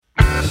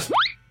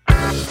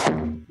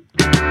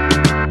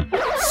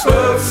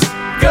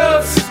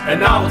and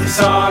novelty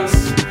songs.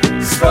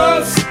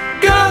 Spoofs,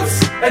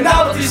 goofs, and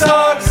novelty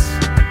songs.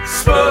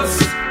 Spoofs,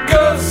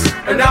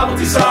 goofs, and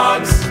novelty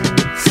songs.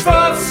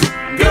 Spoofs,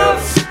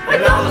 goofs,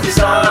 and novelty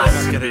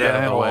songs. Get it out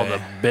of the all way.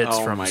 the bits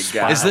Oh from my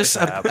Spinal God. Is this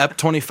Tap. ep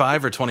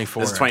 25 or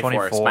 24? This is 24.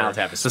 24. Spinal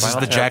Tap is This is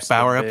Spinal the Jack Tap's the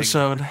Bauer big-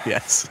 episode?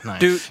 Yes. Nice.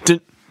 Dude,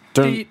 Dun,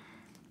 dun, deet,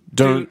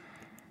 dun,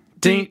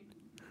 deet,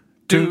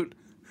 dun,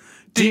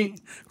 dun.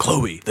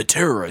 Chloe, the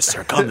terrorists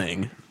are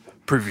coming.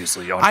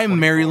 previously on I'm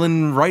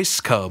Marilyn Rice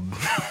Cub.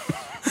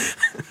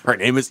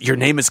 Your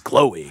name is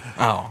Chloe.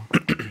 Oh.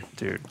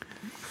 dude.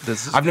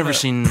 This is I've never gonna-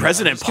 seen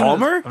President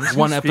Palmer? I'm just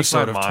one gonna speak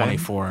episode my of mind.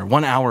 24.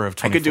 1 hour of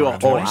 24. could do a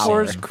whole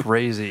hour. 24 is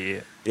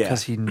crazy Yeah.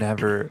 because he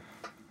never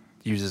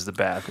uses the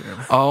bathroom.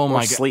 Oh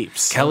my god.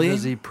 sleeps. Kelly,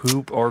 Does he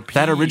poop or pee?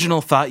 that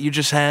original thought you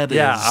just had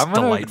Yeah, is I'm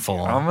gonna-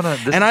 delightful.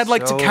 this and I'd is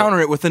like so- to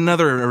counter it with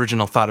another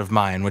original thought of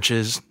mine, which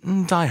is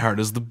Die Hard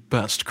is the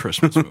best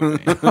Christmas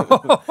movie.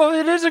 Oh,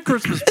 it is a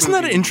Christmas. Isn't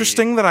that movie.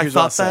 interesting that I Here's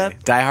what I'll thought say.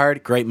 that? Die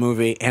Hard, great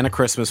movie, and a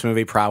Christmas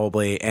movie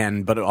probably,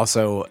 but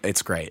also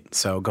it's great.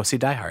 So go see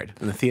Die Hard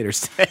in the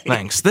theaters today.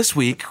 Thanks. This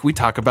week we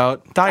talk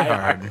about Die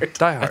Hard.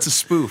 Die Hard. That's a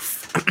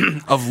spoof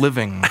of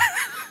living.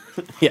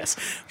 Yes,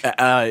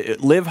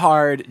 live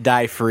hard,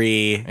 die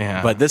free.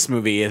 Yeah. But this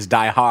movie is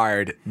Die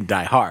Hard,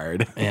 Die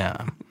Hard.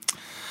 Yeah.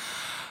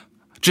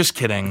 Just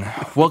kidding.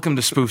 Welcome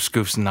to Spoof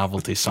Scoofs and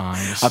Novelty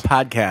Songs. A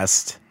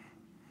podcast.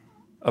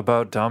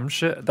 About dumb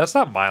shit. That's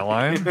not my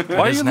line. Why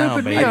are is you now,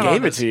 looping me baby. on I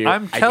gave it this? to you.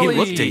 I'm I Kelly.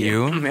 looked at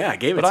you. Yeah, I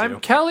gave it But to I'm you.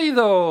 Kelly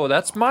though.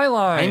 That's my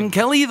line. I'm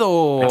Kelly,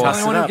 though. I'm the Toss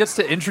only it one who up. gets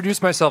to introduce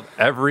myself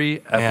every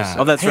episode. Yeah.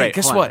 Oh, that's hey, right.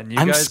 guess Hold on. what? And you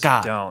I'm guys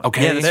Scott. don't.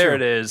 Okay, Yeah, that's there true.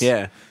 it is.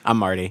 Yeah, I'm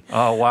Marty.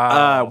 Oh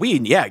wow.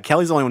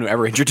 Kelly's the only one who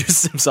ever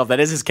introduces himself.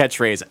 That is his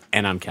catchphrase,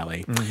 and I'm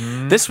Kelly.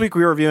 Mm-hmm. This week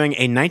we were reviewing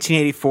a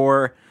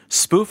 1984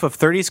 spoof of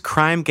 30s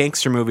crime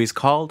gangster movies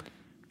called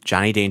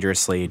Johnny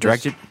Dangerously,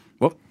 directed...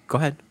 Whoop, go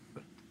ahead.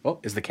 Oh,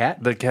 is the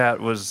cat? The cat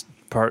was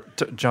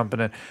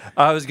jumping in.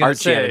 I was going to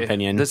Archie had an say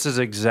opinion. this is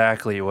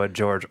exactly what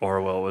George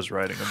Orwell was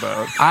writing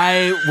about.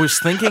 I was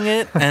thinking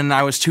it, and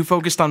I was too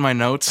focused on my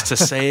notes to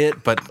say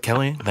it, but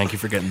Kelly, thank you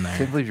for getting I there.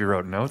 can't believe you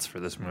wrote notes for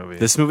this movie.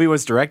 This movie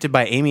was directed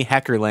by Amy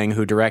Heckerling,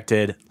 who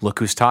directed Look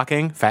Who's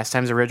Talking, Fast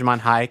Times at Ridgemont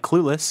High,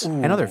 Clueless,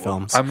 and other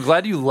films. I'm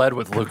glad you led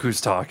with Look Who's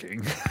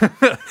Talking.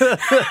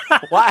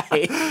 Why?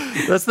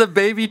 That's the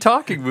baby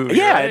talking movie.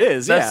 Yeah, right? it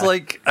is, That's yeah.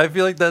 like, I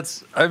feel like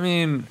that's, I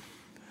mean,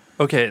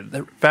 okay,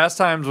 Fast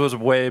Times was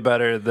way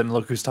better than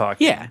Look Who's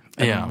Talking. Yeah.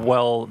 And Yeah.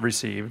 well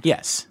received.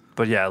 Yes.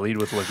 But yeah, lead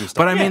with Look Who's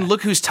But Talking. I mean,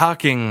 Look Who's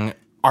Talking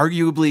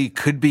arguably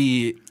could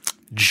be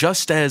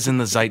just as in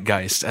the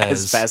zeitgeist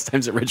As as Fast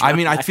Times at Ridgemont I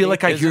mean, I feel High.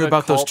 like I Is hear it a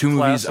about those cult two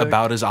movies classic?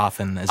 about as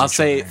often as I'll each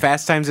say other.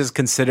 Fast Times is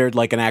considered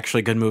like an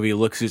actually good movie.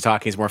 Look Who's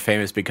Talking is more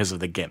famous because of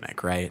the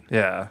gimmick, right?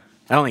 Yeah.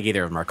 I don't think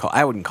either of them are cult.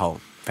 I wouldn't call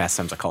Fast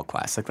Times a cult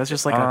classic. That's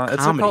just like a It's a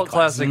comedy cult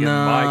classic in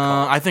No, my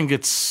cult. I think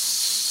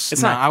it's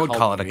It's no, not a I would cult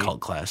call it a movie. cult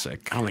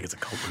classic. I don't think it's a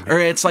cult movie. Or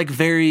it's like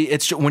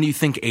it's when you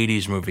think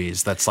 80s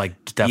movies, that's like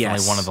definitely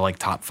Yes. one of the like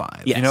top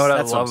 5. Yeah. You know what I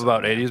That's what love I'm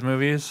about saying. 80s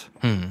movies?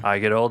 I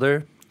get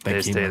older, they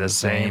They keep stay on the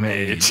same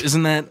age.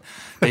 Isn't that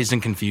Dazed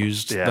and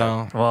Confused Yeah.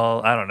 though?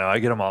 Well, I don't know. I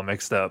get them all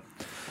mixed up.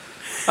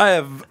 I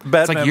have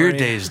bad It's like memory. you're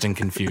dazed and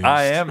confused.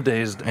 I am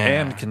dazed Yeah.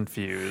 and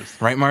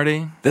confused. Right,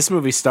 Marty? This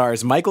movie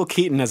stars Michael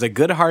Keaton as a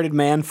good-hearted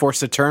man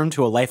forced to turn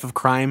to a life of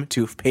crime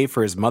to pay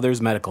for his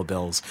mother's medical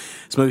bills.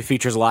 This movie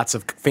features lots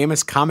of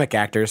famous comic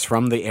actors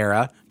from the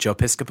era: Joe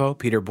Piscopo,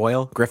 Peter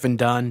Boyle, Griffin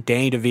Dunne,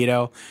 Danny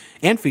DeVito,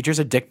 and features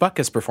a Dick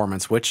Butkus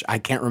performance, which I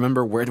can't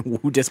remember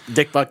who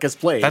Dick Butkus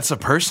played. That's a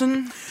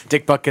person?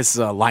 Dick Butkus is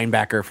a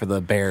linebacker for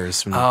the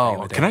Bears. From back in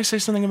Oh, the day. can I say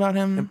something about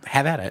him?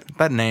 have at it?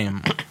 That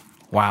name.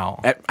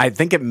 Wow. I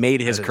think it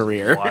made his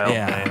career. Wild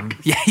Yeah. name.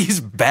 Yeah, he's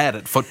bad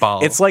at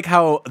football. It's like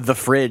how The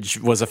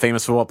Fridge was a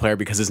famous football player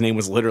because his name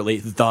was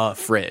literally The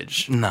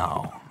Fridge.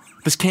 no.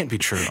 This can't be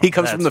true. He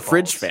comes from the That's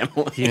Fridge false.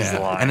 family. He's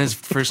lying. And his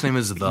first name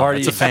is The.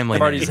 Marty's, It's a family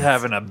Marty's name.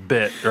 having a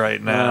bit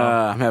right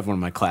now. I'm having one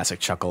of my classic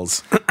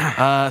chuckles.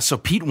 So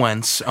Pete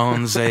Wentz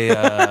owns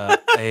a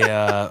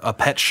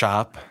pet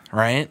shop,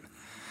 right?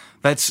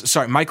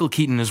 Michael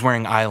Keaton is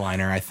wearing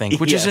eyeliner, I think,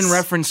 which is in Yes.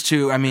 reference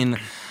to, I mean,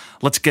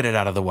 let's get it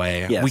out of the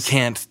way. Yes. We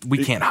can't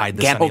hide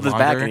this Can't hold any this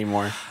back longer.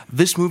 anymore.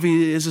 This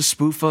movie is a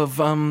spoof of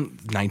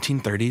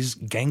 1930s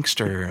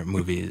gangster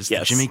movies.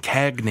 Yes. The Jimmy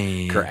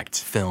Cagney Correct.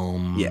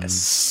 films.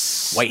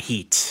 Yes. White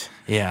Heat.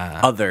 Yeah.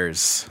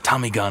 Others.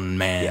 Tommy Gun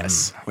Man.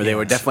 Yes. Where they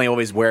would definitely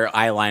always wear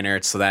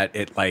eyeliner so that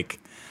it like...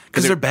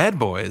 Because they're bad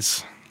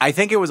boys. I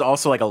think it was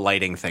also like a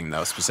lighting thing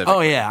though, specifically.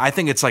 Oh, yeah. I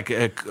think it's like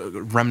a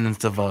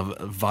remnant of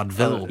a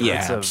vaudeville. yeah.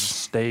 It's of perhaps.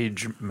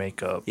 stage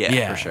makeup. Yeah,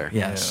 Yeah, for sure.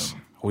 Yes.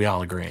 We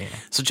all agree.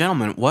 So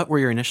gentlemen, what were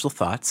your initial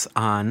thoughts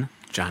on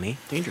Johnny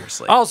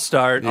Dangerously. I'll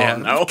start. Yeah.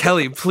 no.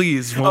 Kelly,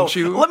 please, won't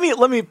you?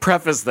 Let me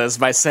preface this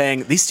by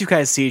saying these two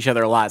guys see each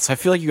other a lot, so I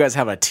feel like you guys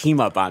have a team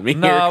up on me.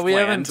 No, here we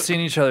planned. haven't seen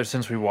each other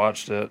since we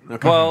watched it.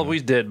 Well, we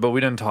did, but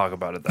we didn't talk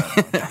about it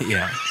that much.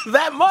 Yeah.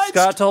 that much.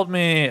 Scott told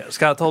me,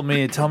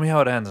 tell me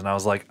how it ends. And I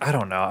was like, I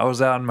don't know. I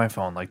was on my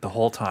phone like the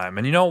whole time.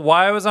 And you know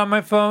why I was on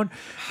my phone?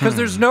 Because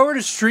there's nowhere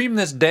to stream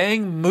this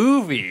dang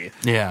movie.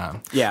 Yeah.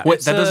 Yeah. Wait,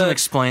 It's that doesn't a-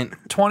 explain.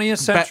 20th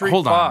Century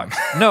hold on. Fox.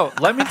 No,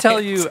 let me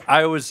tell you,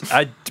 I was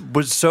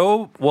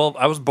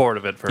bored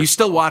of it first. You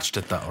still watched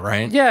it though,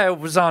 right? Yeah, it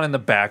was on in the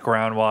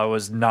background while I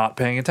was not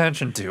paying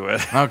attention to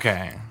it.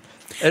 Okay.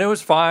 And it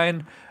was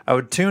fine. I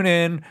would tune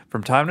in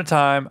from time to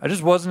time. I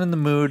just wasn't in the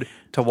mood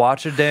to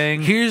watch a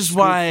dang Here's spoof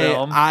why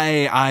film.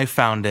 I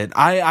found it.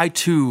 I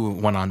too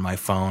went on my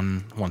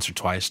phone once or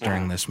twice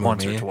during this movie.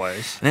 Once or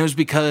twice. And it was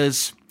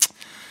because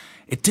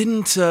it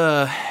didn't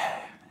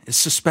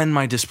suspend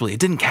my disbelief. It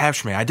didn't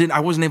capture me. I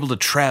wasn't able to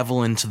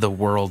travel into the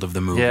world of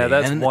the movie. Yeah,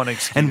 that's and, one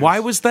excuse. And why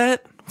was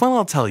that? Well,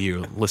 I'll tell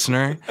you,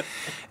 listener.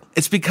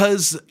 It's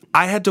because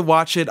I had to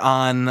watch it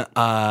on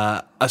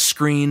a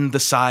screen the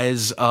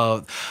size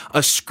of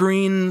a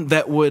screen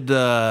that would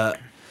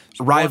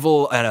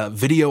rival a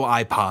video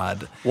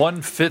iPod.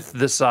 1/5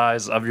 the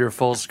size of your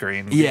full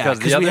screen. Yeah,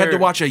 because we had to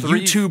watch a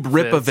YouTube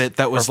rip of it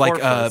that was like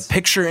a 4/5.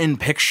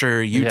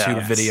 picture-in-picture YouTube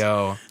Yes.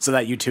 video. so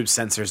that YouTube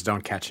censors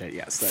don't catch it.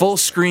 Yes. Full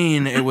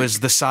screen, it was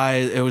the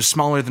size. It was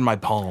smaller than my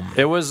palm.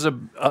 It was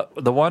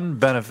the one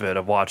benefit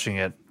of watching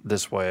it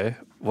this way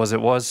was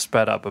it was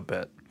sped up a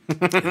bit.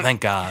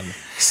 Thank God.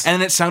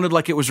 And it sounded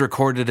like it was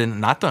recorded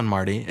in not done,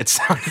 Marty. It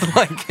sounded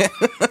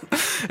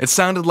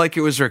like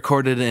it was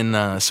recorded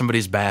in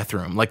somebody's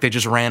bathroom. Like they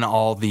just ran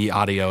all the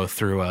audio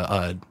through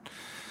a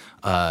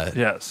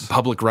Yes.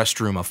 public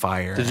restroom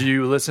afire. Did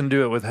you listen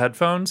to it with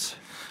headphones?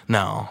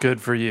 No.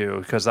 Good for you,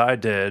 because I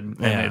did, and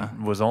Yeah. it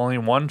was only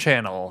one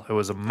channel. It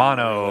was a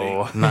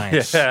mono.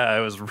 Nice. Yeah,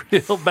 it was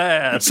real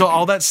bad. So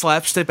all that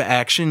slapstick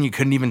action, you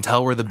couldn't even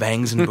tell where the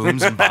bangs and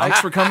booms and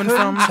bikes were coming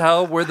from?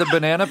 Tell where the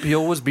banana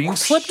peel was being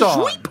slipped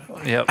on.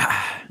 Yep.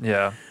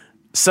 Yeah.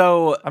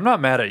 So I'm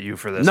not mad at you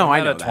for this. no, I'm I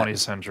mad know at that. 20th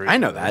century. I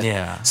know that.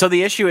 Yeah. So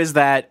the issue is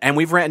that, and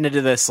we've ranted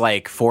into this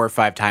like 4 or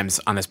 5 times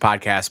on this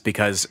podcast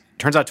because it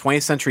turns out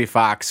 20th Century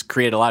Fox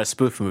created a lot of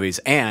spoof movies,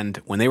 and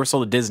when they were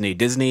sold to Disney,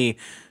 Disney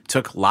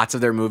took lots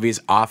of their movies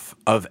off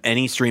of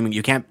any streaming.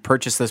 You can't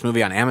purchase this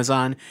movie on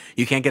Amazon.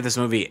 You can't get this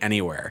movie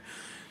anywhere.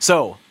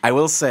 So I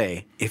will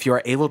say, if you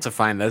are able to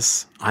find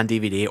this on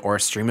DVD or a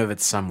stream of it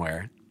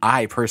somewhere,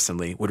 I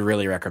personally would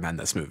really recommend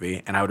this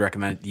movie, and I would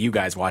recommend you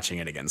guys watching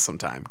it again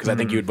sometime because I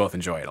think you would both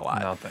enjoy it a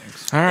lot. No,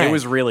 thanks. All right. It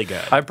was really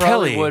good. I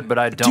probably Kelly, would, but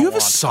I don't Do you have a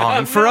want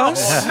song for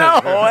us?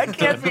 No, I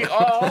can't be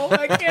all.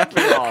 I can't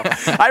be all.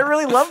 I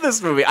really love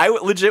this movie. I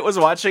legit was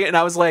watching it and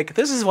I was like,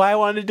 this is why I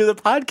wanted to do the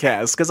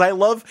podcast because I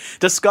love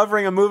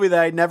discovering a movie that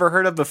I'd never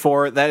heard of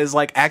before that is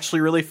like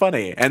actually really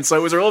funny. And so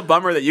it was a real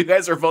bummer that you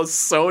guys are both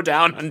so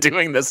down on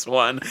doing this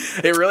one.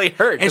 It really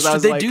hurt. 'cause I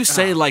was They like, do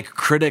say like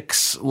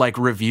critics like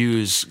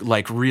reviews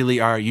like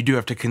really are. You do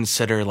have to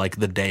consider like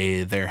the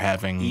day they're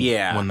having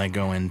Yeah. when they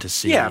go in to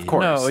see. Yeah, of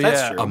course. No,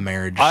 That's yeah. true. A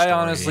marriage. I story.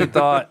 honestly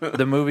thought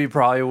the movie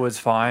probably was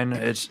fine.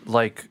 It's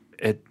like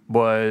it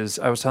was.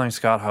 I was telling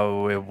Scott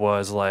how it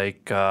was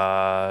like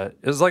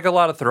it was like a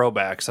lot of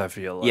throwbacks. I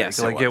feel like Yes,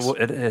 it like was.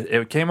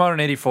 it came out in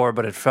 '84,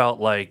 but it felt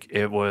like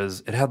it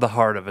had the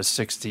heart of a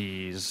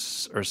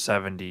 '60s or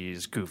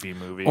 '70s goofy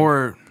movie,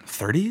 or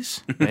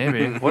 30s.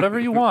 maybe whatever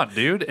you want,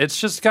 dude. It's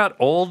just got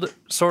old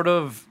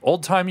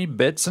old timey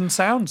bits and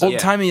sounds. Old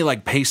timey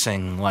like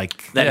pacing,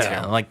 like That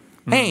yeah, too. like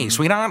hey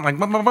sweetheart, like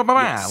blah, blah, blah, blah,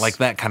 blah, like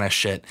that kind of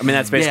shit. I mean,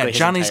 that's basically his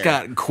Johnny's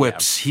entire- got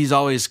quips. He's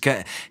always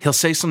he'll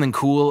say something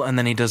cool and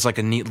then he does like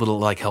a neat little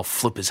like he'll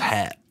flip his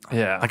hat.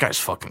 Yeah. That guy's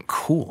fucking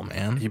cool,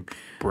 man. He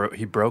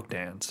broke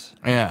dance.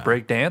 Yeah.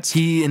 Break dance.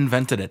 He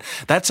invented it.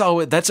 That's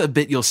a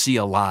bit you'll see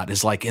a lot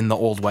is like in the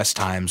old West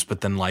times,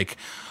 but then like,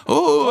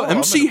 MC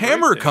I'm gonna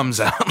Hammer break comes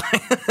out.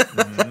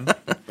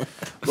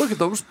 Look at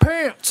those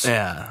pants.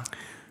 Yeah.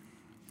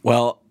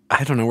 well,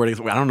 I don't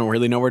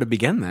really know where to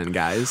begin then,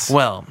 guys.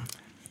 Well,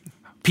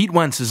 Pete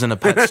Wentz is in a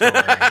pet store.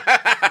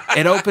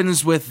 It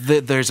opens with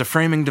there's a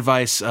framing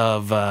device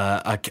of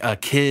a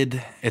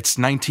kid. It's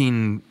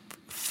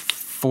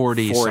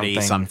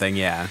 1940 something,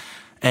 yeah.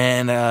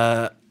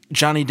 and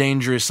Johnny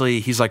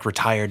Dangerously, he's like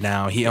retired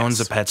now. He owns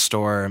a pet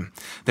store.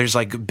 There's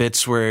like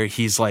bits where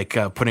he's like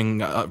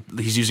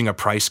he's using a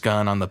price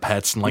gun on the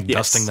pets and like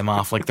dusting them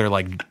off like they're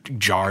like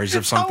jars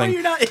of How are something.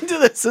 you not into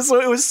this?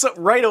 It was so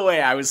right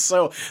away. I was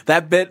so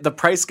that bit, the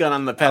price gun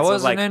on the pets. I was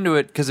wasn't like, into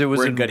it because it was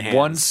we're in in good hands.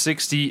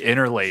 160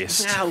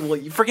 interlaced. Yeah, well,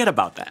 you forget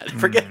about that.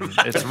 Forget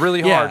about It's it.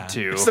 really Yeah. hard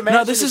to. Just No,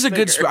 imagine this is it's a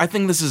good. bigger. I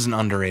think this is an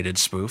underrated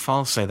spoof.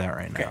 I'll say that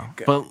right now.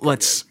 good. But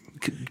let's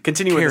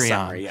Continue with the carry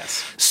summary. on.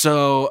 Yes.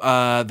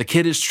 So the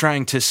kid is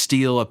trying to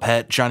steal a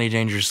pet. Johnny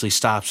Dangerously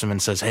stops him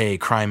and says, "Hey,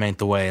 crime ain't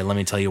the way. Let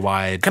me tell you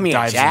why." It Come here,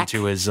 dives Jack.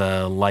 into his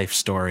life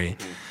story.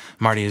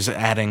 Marty is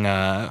adding,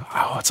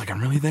 it's like I'm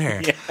really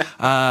there.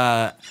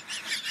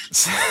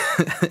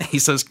 He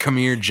says, "Come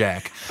here,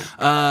 Jack."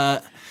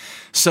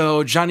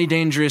 So Johnny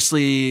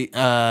Dangerously,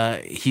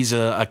 he's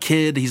a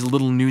kid. He's a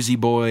little newsy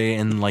boy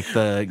in like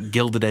the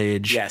Gilded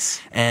Age.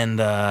 Yes. And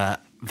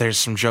there's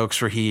some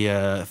jokes where he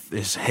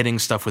is hitting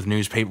stuff with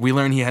newspaper. We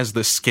learn he has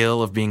the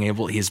skill of being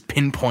able, his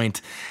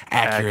pinpoint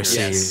accuracy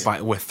Yes.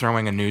 with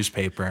throwing a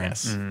newspaper.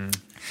 Yes.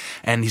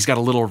 And he's got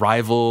a little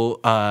rival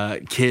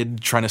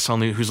kid trying to sell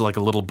who's like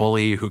a little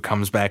bully who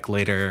comes back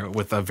later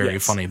with a very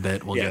Yes. funny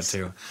bit we'll Yes. get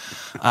to.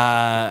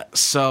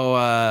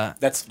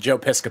 That's Joe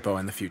Piscopo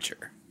in the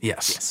future.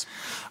 Yes.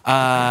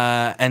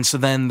 And so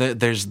then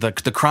there's the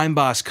crime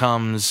boss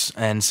comes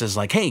and says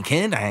like, "Hey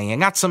kid, I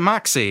got some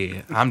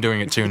moxie." I'm doing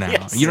it too now.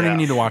 Yes. You don't even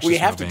need to watch We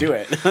this have movie. to do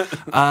it.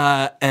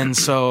 And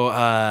so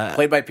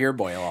Played by Pierre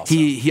Boyle also.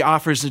 he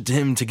offers it to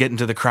him to get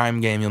into the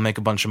crime game. You'll make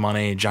a bunch of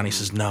money. Johnny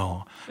says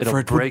no, It'll for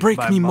it would break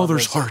my me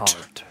mother's heart.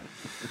 heart.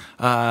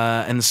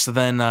 And so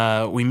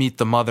then we meet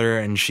the mother,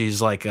 and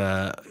she's like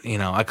a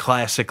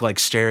classic like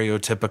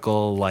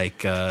stereotypical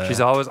like She's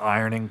always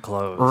ironing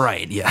clothes.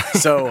 right, yeah.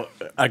 So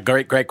a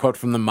great quote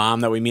from the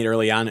mom that we meet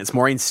early on. It's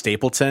Maureen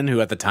Stapleton, who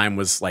at the time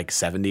was like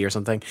 70 or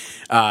something.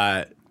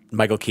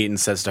 Michael Keaton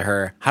says to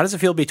her, "How does it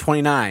feel to be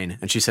 29?"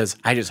 And she says,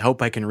 "I just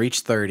hope I can reach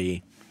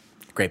 30."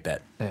 Great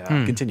bit.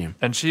 Yeah. Continue.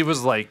 And she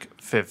was like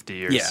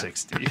 50 or Yeah.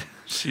 60.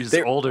 She's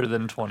They're- older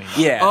than 29.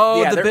 Yeah.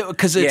 Oh, yeah, the they're- bit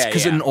because yeah.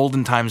 in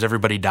olden times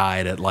everybody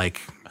died at like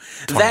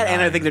That,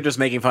 and I 29. think they're just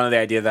making fun of the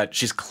idea that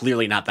she's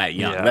clearly not that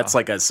young. Yeah. That's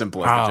like as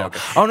simple as the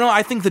joke. Oh no!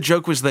 I think the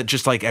joke was that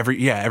just like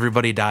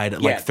everybody died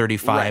at Yeah, like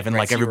 35, right, and right,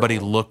 like so you were everybody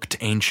old. looked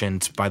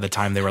ancient by the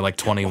time they were like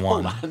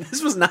 21.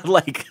 This was not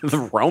like the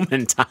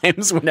Roman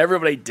times when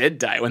everybody did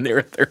die when they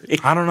were 30.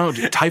 I don't know,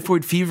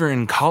 typhoid fever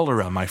and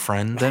cholera, my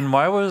friend. Then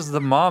why was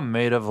the mom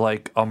made of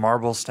like a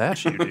marble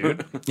statue,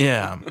 dude?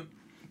 Yeah.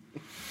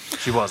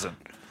 She wasn't.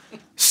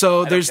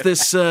 So there's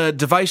this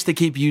device they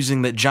keep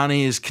using that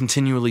Johnny is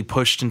continually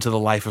pushed into the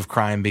life of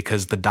crime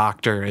because the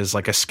doctor is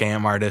like a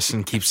scam artist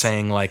and keeps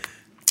saying like,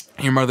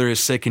 your mother is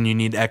sick and you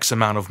need X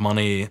amount of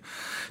money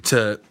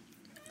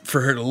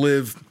for her to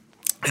live.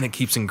 And it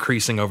keeps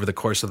increasing over the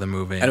course of the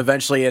movie. And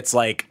eventually it's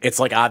like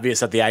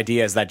obvious that the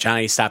idea is that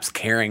Johnny stops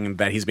caring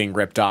that he's being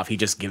ripped off. He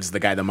just gives the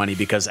guy the money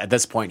because at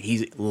this point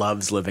he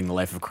loves living the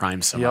life of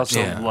crime so He much. also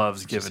Yeah.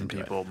 loves giving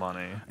people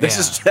money. That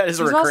is a He's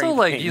recurring also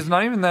like thing. he's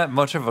not even that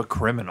much of a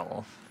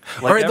criminal.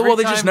 All right, every well,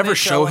 they just time never they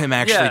show tell him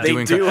actually yeah,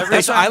 doing. they do.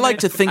 That's- I like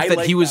to think I that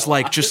like he was that a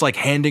like lot. just like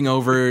handing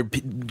over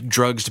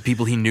drugs to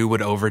people he knew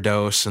would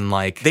overdose, and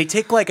like They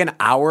take like an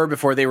hour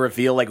before they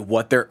reveal like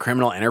what their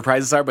criminal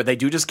enterprises are, but they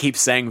do just keep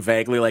saying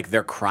vaguely like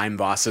they're crime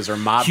bosses or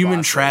mob human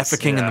bosses.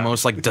 trafficking in the Yeah.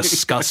 most like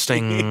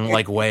disgusting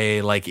like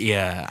way. Like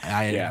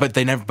Yeah. but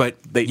they never. But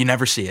you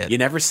never see it. You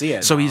never see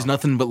it. So he's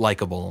nothing but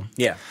likable.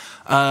 yeah.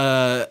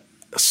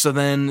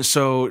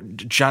 So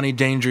Johnny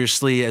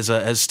Dangerously, as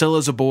still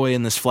as a boy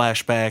in this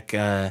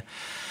flashback,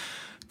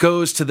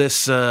 goes to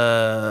this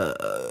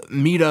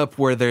meetup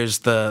where there's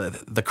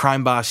the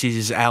crime boss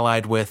he's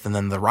allied with, and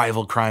then the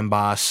rival crime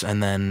boss,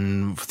 and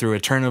then through a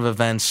turn of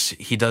events,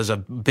 he does a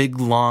big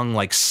long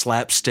like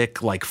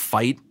slapstick like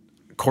fight,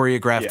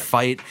 choreographed Yeah.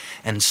 fight,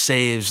 and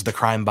saves the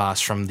crime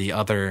boss from the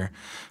other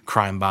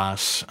crime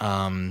boss,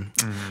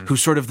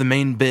 who's sort of the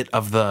main bit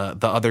of the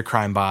other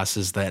crime boss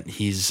is that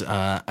he's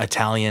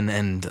Italian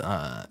and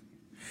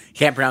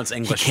Can't pronounce he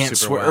English can't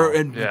super swear, well.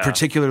 and Yeah.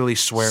 particularly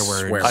swear words.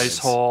 Swear words. Ice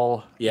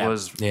hole Yeah.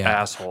 was Yeah.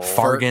 asshole.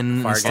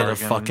 Fargan Fargan. instead of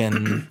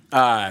fucking.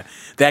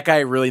 That guy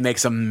really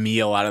makes a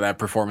meal out of that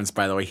performance,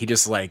 by the way. He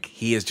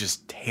is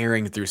just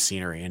tearing through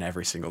scenery in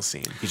every single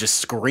scene. He's just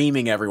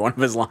screaming every one of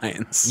his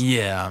lines.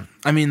 Yeah,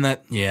 I mean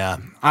that. Yeah,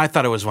 I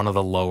thought it was one of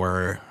the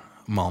lower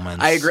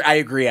moments. I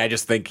agree. I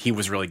just think he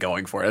was really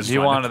going for it. I just He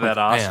wanted wanted to- that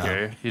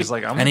Oscar. He's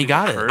like, I'm And he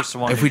gonna got be the it. first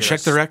one If to we get check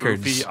a the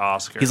records. spoofy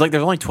Oscar. He's like,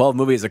 there's only 12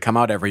 movies that come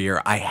out every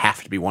year. I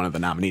have to be one of the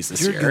nominees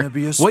this year.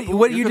 be a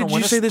What year did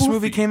you say this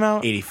movie came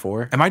out?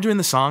 84. Am I doing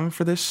the song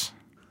for this?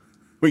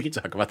 We can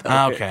talk about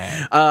that. later.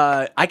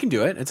 Okay. I can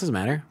do it. It doesn't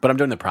matter. But I'm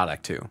doing the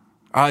product too.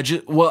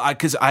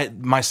 Because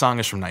my song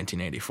is from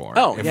 1984.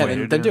 Oh, If yeah,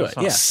 we- then do it.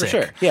 Yeah, Sick. for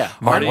sure. Yeah.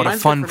 Marty, what a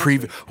Mine's fun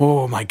different preview!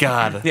 Oh my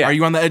god, Yeah. are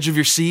you on the edge of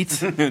your seat?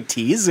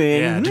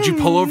 Teasing. Yeah. Did you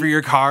pull over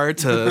your car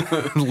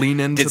to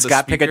lean into? Did the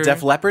Scott pick a speaker?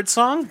 Def Leppard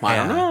song? I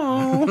Yeah.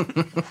 don't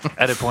know.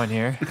 Edit point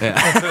here.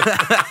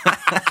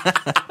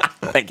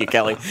 Thank you,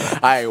 Kelly.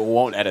 I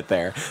won't edit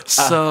there.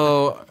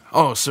 So,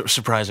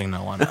 surprising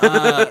no one.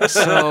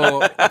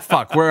 So,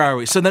 fuck, where are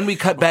we? So then we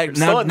cut back.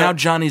 still Now, in now that-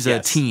 Johnny's a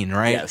yes. teen,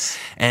 right? Yes.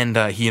 And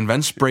he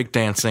invents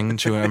breakdancing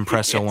to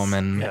impress a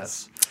woman.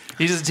 Yes.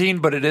 He's a teen,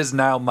 but it is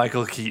now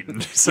Michael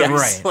Keaton. So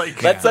Yes. he's like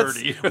That's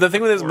 30. the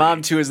thing with his 40.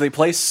 mom too is they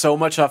play so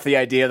much off the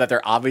idea that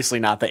they're obviously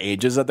not the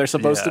ages that they're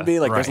supposed to Yeah, be.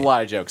 Like there's a right.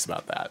 lot of jokes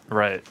about that.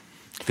 Right.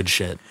 Good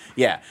shit.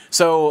 Yeah.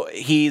 So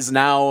he's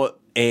now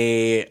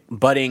a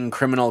budding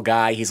criminal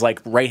guy. He's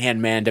like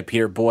right-hand man to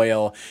Peter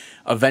Boyle.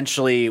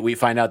 Eventually, we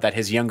find out that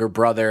his younger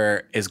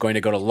brother is going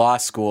to go to law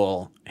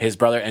school. His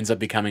brother ends up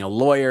becoming a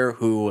lawyer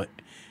who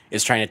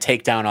is trying to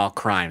take down all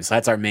crime. So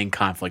that's our main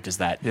conflict is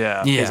that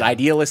Yeah. Yeah. his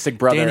idealistic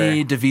brother...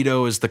 Danny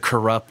DeVito is the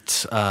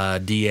corrupt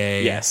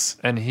DA. Yes.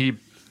 And he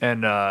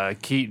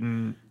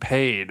Keaton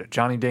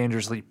Johnny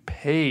Dangerously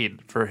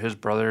paid for his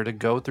brother to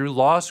go through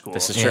law school.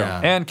 This is true.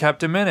 Yeah. And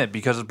kept him in it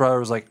because his brother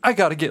was like, I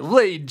got to get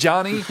laid,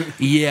 Johnny.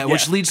 Yeah,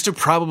 which leads to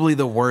probably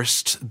the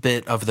worst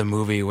bit of the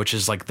movie, which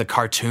is like the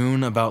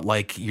cartoon about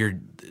like your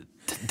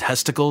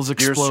testicles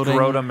Your exploding.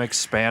 scrotum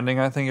expanding,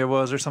 I think it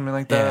was, or something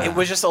like that. Yeah. It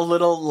was just a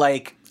little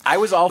like I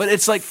was all. But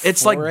it's like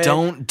for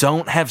it.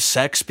 don't have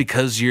sex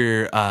because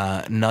your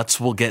nuts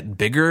will get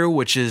bigger,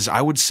 which is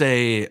I would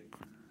say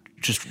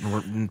just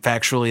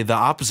factually the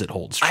opposite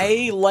holds true.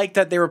 I like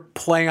that they were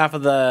playing off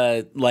of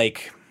the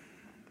like,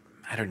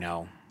 I don't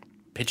know,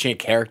 pitching a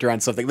character on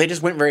something. They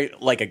just went very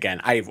like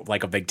again. I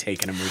like a big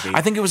take in a movie.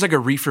 I think it was like a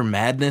Reefer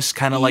Madness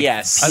kind of like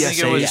Yes. I think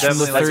it was PSAs from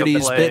the definitely like a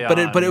 30s play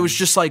bit, but it on- was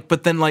just like,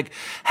 but then like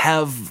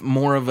have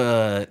more of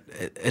a.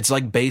 It's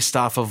like based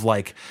off of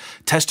like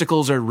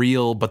testicles are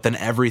real, but then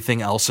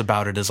everything else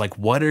about it is like,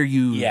 what are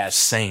you Yes.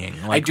 saying?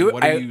 I Like, do-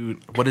 What are you?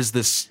 What is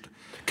this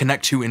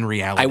connect to in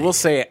reality? I will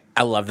say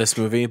I love this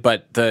movie,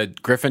 but the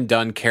Griffin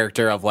Dunn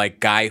character of like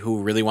guy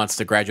who really wants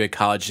to graduate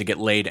college to get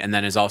laid and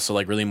then is also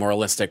like really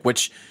moralistic,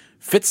 which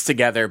fits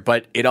together,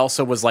 but it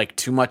also was like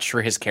too much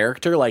for his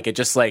character. Like it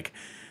just like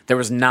there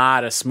was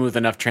not a smooth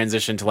enough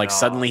transition to like No,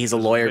 suddenly he's a it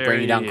was lawyer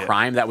bringing down very-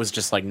 crime. That was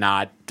just like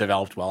not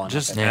developed well enough.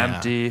 Just Yeah.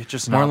 empty.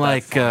 Just more not that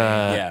like funny.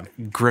 Yeah.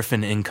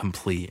 Griffin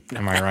incomplete.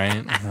 Am I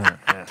right?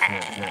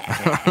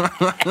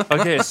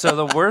 Okay, so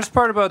the worst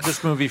part about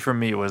this movie for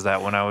me was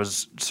that when I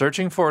was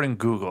searching for it in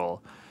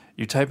Google,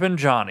 you type in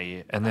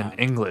Johnny and then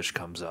English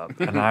comes up,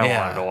 and I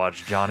Yeah. wanted to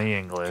watch Johnny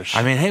English.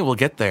 I mean, hey, we'll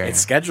get there. It's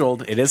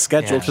scheduled. It is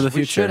scheduled Yeah. for the we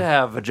future. should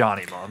have a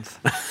Johnny month.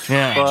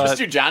 yeah. but- Just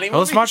do Johnny. Well,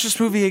 let's movies? watch this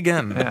movie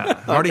again.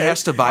 Marty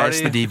has to buy us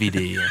the Marty-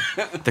 DVD,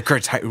 the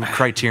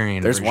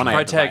Criterion. There's version. one I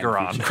have to buy in the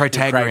Critegon. future.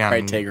 Criterion.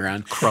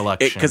 Criterion.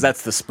 Collection. Because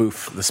that's the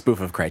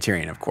spoof of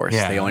Criterion, of course.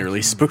 Yeah. They only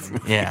release spoof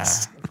movies Yeah.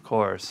 Of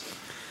course.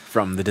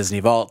 from the Disney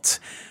Vault.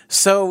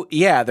 So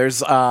yeah,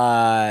 there's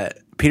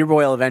Peter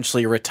Boyle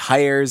eventually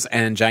retires,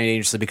 and Johnny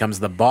Dangerously becomes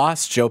the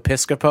boss. Joe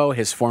Piscopo,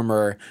 his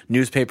former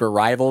newspaper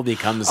rival,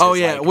 becomes. Oh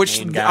his, yeah, like, which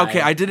main guy.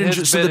 okay, I did His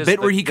enjoy. So bit the is bit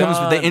where the he comes,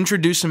 they gun.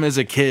 introduce him as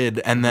a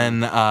kid, and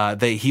then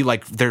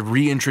they're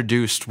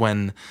reintroduced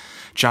when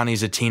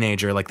Johnny's a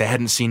teenager. Like they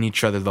hadn't seen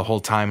each other the whole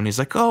time, and he's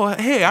like, "Oh,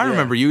 hey, I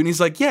remember you." And he's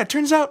like, "Yeah, it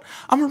turns out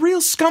I'm a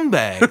real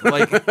scumbag."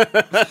 Like,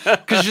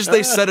 because just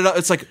they set it up.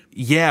 It's like,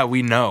 yeah,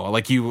 we know.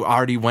 Like you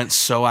already went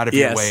so out of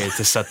Yes. your way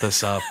to set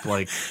this up.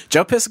 Like,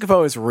 Joe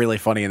Piscopo is really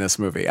funny in this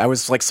movie. I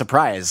was like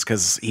surprised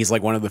because he's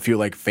like one of the few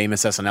like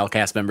famous SNL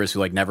cast members who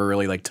like never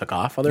really like took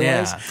off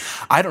otherwise. yeah,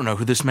 I don't know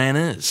who this man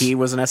is. He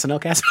was an SNL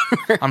cast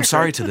member. I'm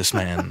sorry to this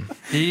man.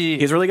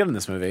 He's really good in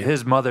this movie.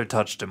 His mother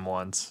touched him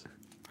once.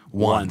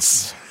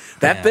 Once.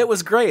 That bit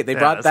was great. They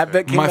brought that's that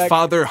bit. Came My back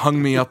father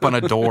hung me up on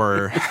a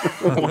door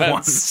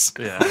once.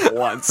 Yeah.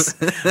 once.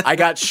 I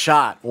got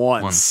shot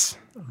once.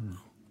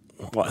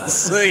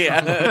 Once.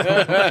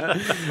 Yeah.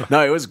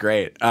 No, it was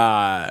great.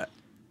 I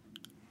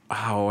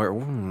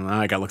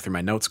gotta look through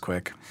my notes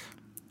quick.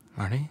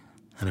 Marty,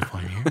 at a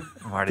point here.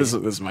 Marty.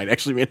 This might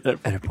actually be it.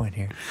 At a point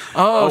here.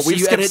 Oh, so we've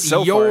you skipped edit so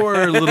far.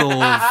 your little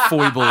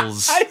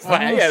foibles. I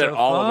edit so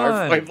all of our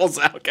fun. foibles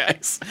out,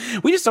 guys.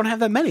 We just don't have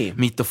that many.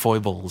 Meet the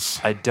foibles.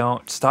 I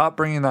don't. Stop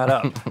bringing that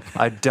up.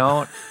 I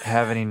don't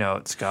have any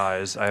notes,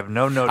 guys. I have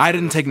no notes. I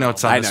didn't take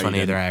notes on I this know one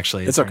you either, didn't.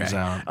 actually. It's it turns okay.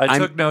 out. I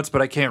I'm- took notes,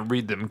 but I can't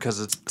read them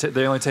because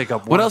they only take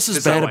up. What one- else is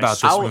it's bad only about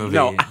this I'll- movie?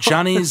 no.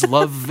 Johnny's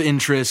love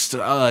interest,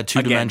 Again,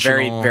 two-dimensional.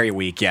 very, very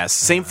weak, yes.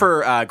 Same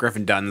for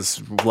Griffin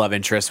Dunn's love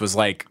interest was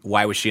like,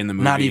 why was she in the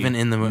movie? Not even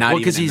in the movie. Not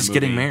Well, even 'cause in the he's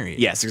getting movie. married.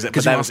 Yes, exactly.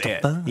 'Cause But he that wants was to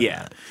it. fuck.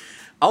 Yeah.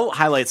 I'll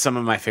highlight some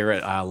of my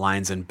favorite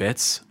lines and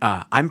bits.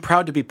 I'm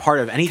proud to be part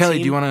of any Kelly,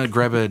 team. do you want to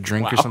grab a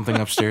drink or Wow. something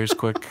upstairs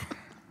quick?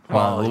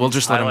 Well, Well, we'll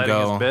just let him highlighting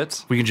go. his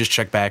bits? We can just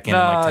check back in No,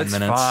 like 10 it's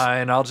minutes.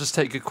 fine. I'll just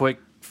take a quick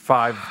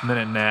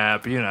 5-minute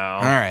nap. You know.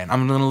 All right,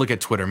 I'm going to look at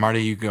Twitter.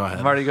 Marty, you go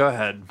ahead. Marty, go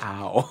ahead.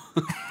 Ow.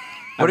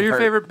 What are your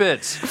hurt. favorite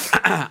bits?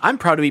 I'm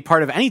proud to be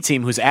part of any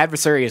team whose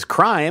adversary is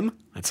crime.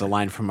 That's a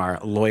line from our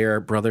lawyer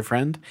brother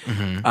friend.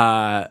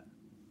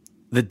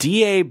 The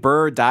DA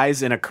Burr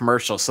dies in a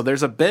commercial. So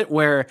there's a bit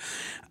where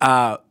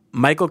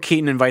Michael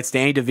Keaton invites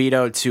Danny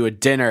DeVito to a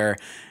dinner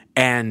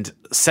and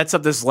sets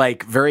up this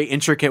like very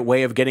intricate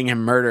way of getting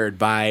him murdered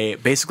by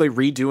basically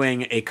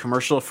redoing a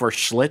commercial for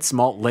Schlitz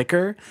malt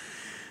liquor.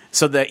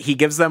 So that he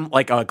gives them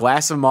like a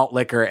glass of malt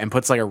liquor and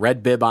puts like a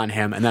red bib on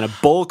him, and then a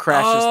bull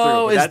crashes through.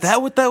 Oh, But is that's-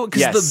 that what that? Because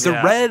Yes. the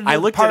Yeah. red I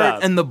looked it part up.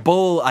 and the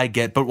bull I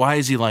get, but why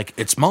is he like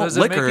it's malt Is it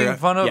liquor? making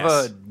fun of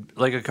Yes.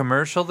 a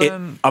commercial It,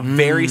 then? a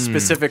very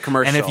specific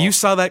commercial? And if you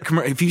saw that,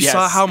 if you Yes.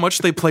 saw how much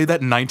they played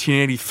that in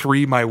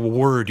 1983, my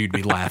word, you'd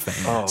be laughing.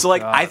 So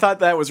like God. I thought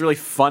that was really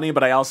funny,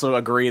 but I also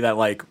agree that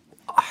like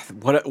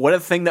what a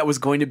thing that was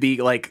going to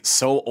be like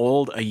so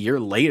old a year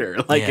later.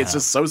 Like it's Yeah.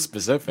 just so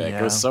specific.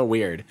 It was Yeah. so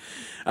weird.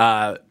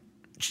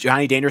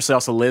 Johnny Dangerously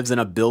also lives in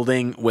a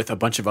building with a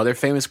bunch of other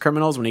famous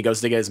criminals. When he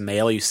goes to get his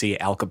mail, you see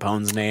Al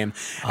Capone's name.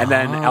 And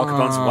then Al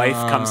Capone's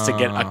wife comes to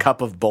get a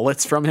cup of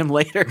bullets from him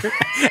later.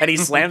 And he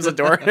slams the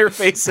door in her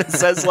face and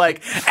says,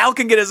 like, Al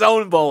can get his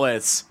own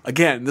bullets.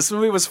 Again, this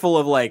movie was full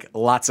of, like,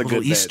 lots of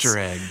Little good bits. Easter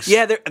eggs.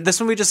 Yeah, this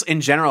movie just,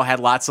 in general, had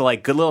lots of,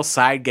 like, good little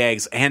side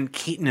gags. And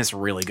Keaton is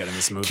really good in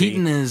this movie.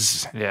 Keaton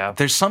is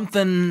There's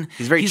something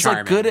He's very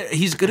charming.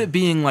 He's good at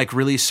being like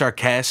really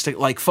sarcastic,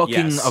 like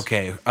fucking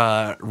Yes.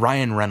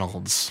 Ryan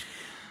Reynolds.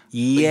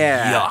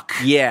 Yeah. Yuck.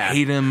 Yeah.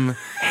 Hate him,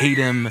 hate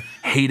him,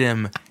 hate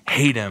him,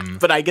 hate him.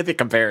 But I get the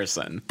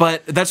comparison.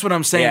 But that's what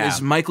I'm saying Yeah.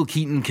 is Michael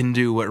Keaton can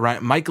do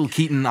what Michael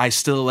Keaton, I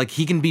still like,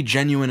 he can be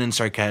genuine and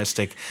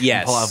sarcastic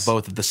Yes. and pull out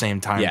both at the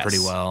same time Yes. pretty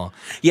well.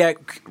 Yeah,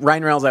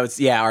 Ryan Reynolds, I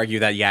would argue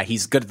that,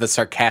 he's good at the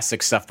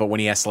sarcastic stuff, but when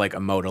he has to, like,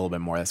 emote a little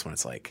bit more, that's when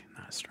it's, like,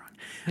 not as strong.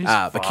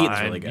 But Keaton's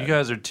Fine. really good. You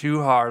guys are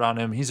too hard on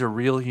him. He's a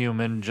real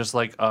human, just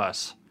like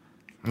us.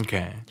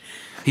 Okay.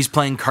 He's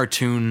playing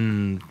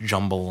cartoon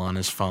jumble on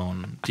his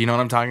phone. Do you know what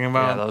I'm talking Yeah,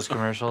 about? those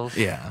commercials.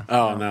 Yeah.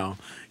 Oh, no.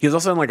 He was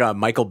also in, like, a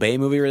Michael Bay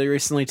movie really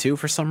recently, too,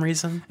 for some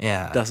reason.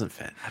 Yeah. Doesn't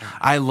fit. I don't know.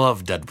 I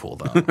love Deadpool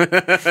though.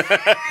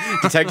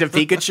 Detective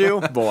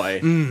Pikachu?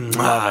 Boy.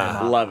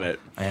 Love it.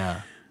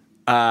 Yeah.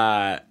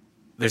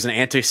 There's an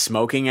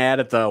anti-smoking ad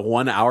at the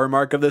 1 hour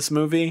mark of this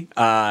movie.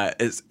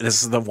 This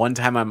is the one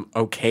time I'm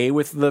okay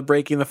with the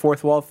breaking the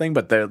fourth wall thing,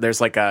 but there's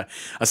like a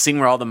scene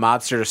where all the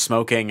mobsters are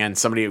smoking and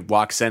somebody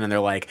walks in and they're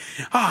like,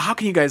 oh, how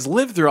can you guys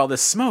live through all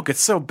this smoke? It's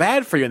so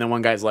bad for you. And then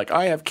one guy's like,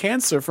 I have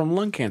cancer from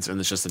lung cancer. And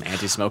it's just an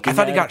anti-smoking I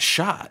thought he ad. got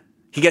shot.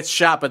 He gets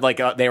shot, but like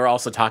they were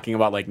also talking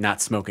about like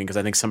not smoking because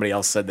I think somebody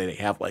else said that they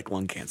have like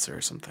lung cancer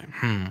or something.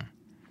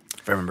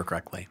 If I remember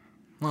correctly.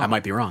 I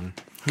might be wrong.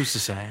 Who's to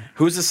say?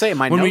 Who's to say?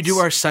 When we do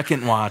our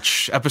second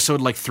watch, episode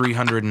like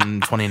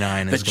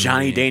 329 the is gonna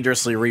Johnny be,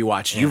 Dangerously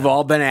rewatch. You've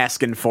all been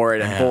asking for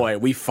it, and boy,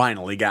 we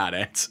finally got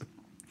it.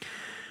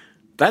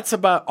 That's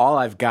about all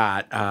I've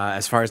got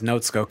as far as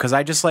notes go, because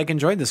I just like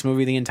enjoyed this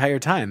movie the entire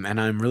time, and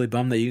I'm really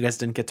bummed that you guys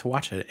didn't get to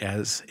watch it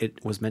as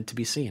it was meant to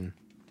be seen.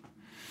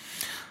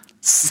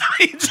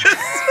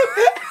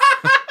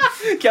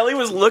 Kelly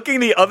was looking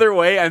the other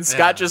way, and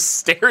Scott just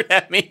stared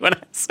at me when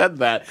I said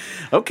that.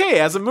 Okay,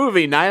 as a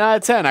movie, 9 out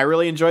of 10. I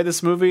really enjoyed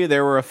this movie.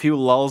 There were a few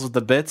lulls with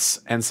the bits,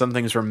 and some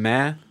things were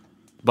meh,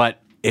 but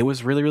it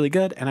was really, really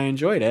good, and I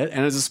enjoyed it.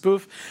 And as a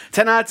spoof,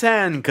 10 out of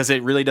 10, because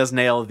it really does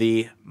nail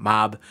the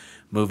mob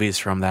movies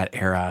from that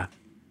era.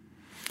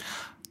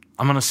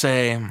 I'm going to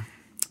say,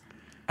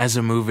 as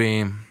a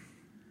movie,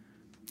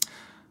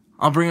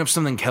 I'll bring up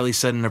something Kelly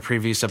said in a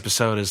previous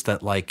episode is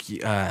that, like,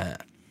 in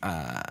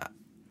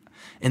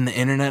the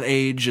internet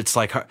age, it's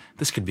like,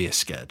 this could be a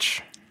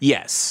sketch.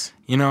 Yes.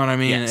 You know what I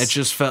mean? Yes.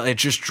 It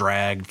just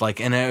dragged,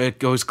 like, and it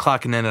goes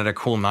clocking in at a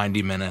cool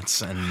 90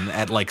 minutes, and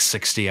at like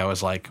 60, I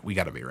was like, we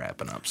got to be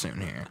wrapping up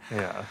soon here.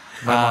 Yeah.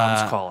 My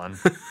mom's calling.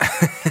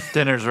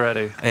 Dinner's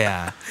ready.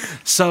 Yeah.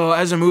 So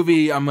as a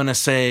movie, I'm gonna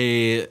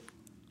say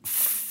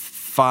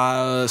 6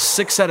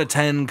 out of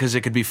 10 because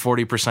it could be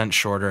 40%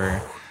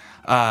 shorter.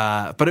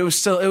 But it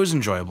was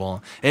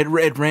enjoyable. It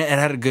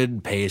had a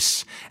good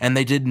pace, and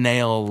they did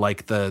nail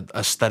like the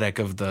aesthetic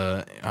of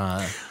the.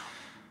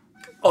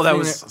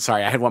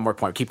 Sorry, I had one more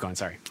point. Keep going.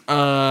 Sorry.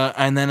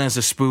 And then as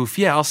a spoof,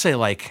 I'll say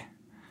like.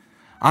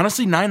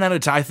 Honestly, 9 out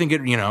of 10. I think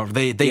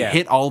they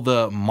hit all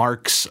the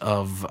marks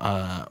of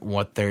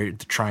what they're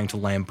trying to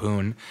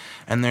lampoon,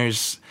 and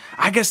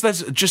I guess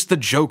that's just the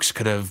jokes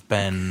could have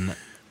been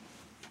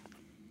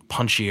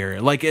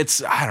punchier. Like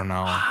I don't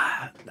know.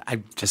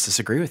 I just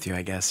disagree with you,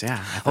 I guess.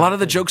 Yeah. A lot of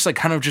the jokes like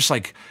kind of just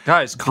like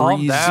Guys,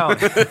 calm breeze. down.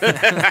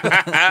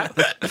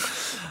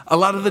 A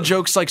lot of the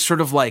jokes like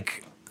sort of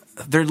like.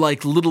 They're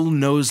like little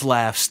nose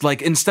laughs.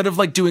 Like instead of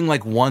like doing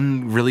like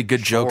one really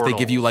good joke, they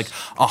give you like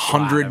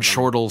 100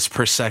 chortles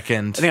per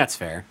second. I think that's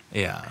fair.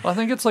 Yeah. Well, I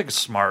think it's like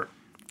smart,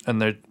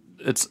 and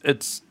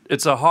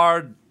it's a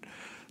hard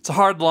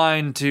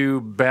line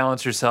to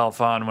balance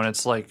yourself on when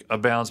it's like a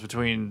balance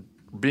between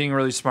being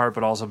really smart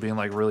but also being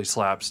like really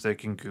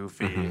slapstick and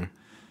goofy,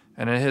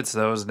 and it hits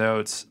those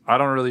notes. I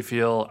don't really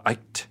feel I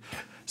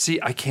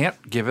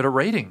can't give it a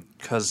rating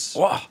because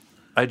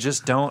I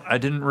just don't. I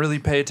didn't really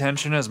pay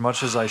attention as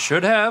much as I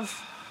should have,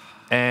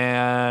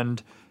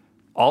 and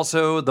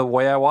also the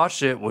way I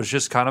watched it was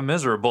just kind of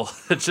miserable.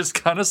 It just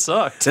kind of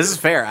sucked. This is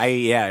fair.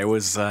 It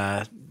was.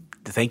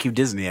 Thank you,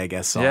 Disney. I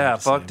guess.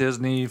 Fuck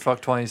Disney.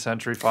 Fuck 20th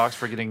Century Fox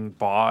for getting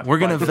bought. We're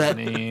gonna by vet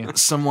Disney.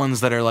 some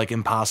ones that are like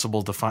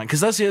impossible to find,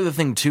 because that's the other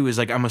thing too. Is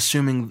like I'm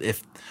assuming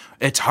if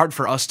it's hard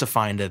for us to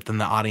find it, then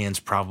the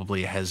audience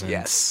probably hasn't.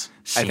 Yes,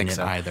 seen I think it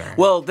so. either.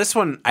 Well, this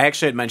one I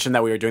actually had mentioned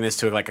that we were doing this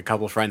to like a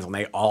couple of friends, and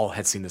they all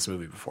had seen this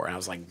movie before, and I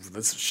was like,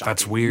 "This is shocking.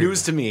 That's weird.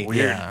 News to me."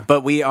 Weird. Yeah.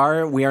 But we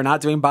are not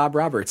doing Bob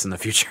Roberts in the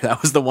future.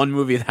 That was the one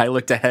movie that I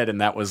looked ahead,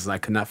 and I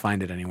could not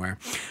find it anywhere.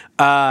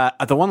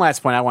 The one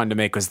last point I wanted to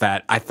make was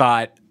that I thought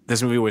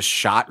this movie was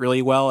shot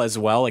really well as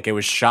well. Like it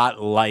was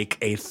shot like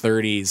a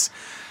 30s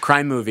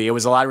crime movie. It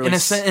was a lot of really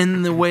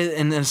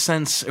in a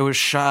sense, it was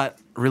shot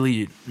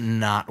really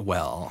not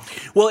well.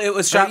 Well, it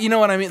was shot. You know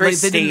what I mean? very Like,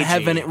 they didn't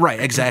have stagey. any. Right,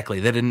 exactly.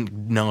 They didn't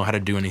know how to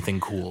do anything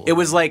cool. It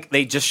was like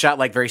they just shot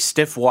like very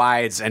stiff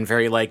wides and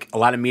very like a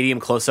lot of medium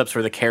close ups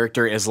where the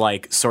character is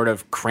like sort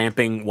of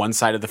cramping one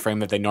side of the frame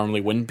that they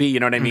normally wouldn't be. You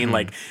know what I mean? Mm-hmm.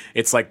 Like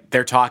it's like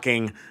they're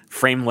talking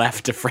frame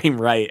left to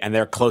frame right, and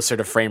they're closer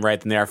to frame right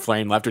than they are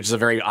frame left, which is a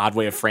very odd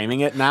way of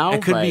framing it now.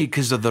 It could but be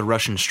because of the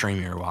Russian stream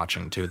you're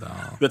watching too, though.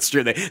 That's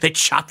true. They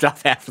chopped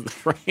off half of the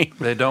frame.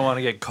 They don't want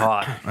to get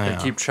caught. They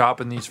keep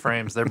chopping these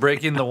frames. They're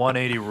breaking the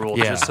 180 rule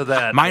Yeah, just so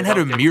that mine they had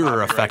a don't get mirror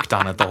copyright. effect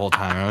on it the whole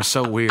time. It was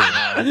so weird.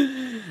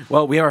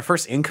 Well, we have our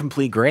first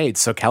incomplete grade,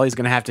 so Kelly's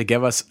going to have to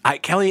give us.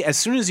 Kelly, as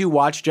soon as you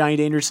watch Johnny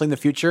Dangerously in the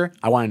future,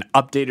 I want an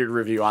updated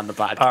review on the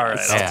podcast. All right,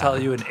 Yeah. I'll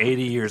tell you in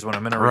 80 years when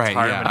I'm in a Right,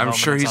 retirement yeah. I'm home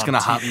sure and he's it's gonna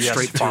on hop TBS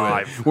straight to it.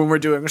 5. When we're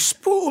doing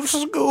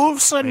spoofs,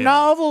 goofs, and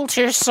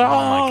novelty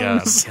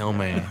songs. Oh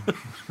my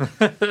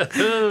god,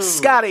 kill me.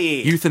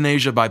 Scotty,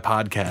 Euthanasia by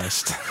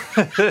podcast.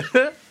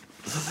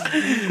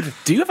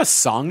 do you have a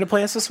song to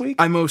play us this week?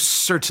 I most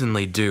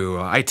certainly do.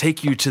 I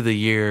take you to the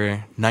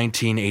year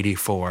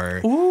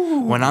 1984,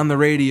 when on the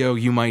radio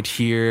you might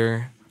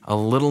hear a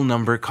little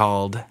number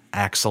called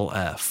Axel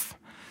F.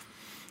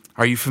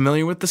 Are you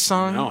familiar with the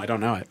song? No, I don't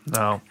know it.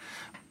 No.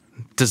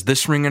 Does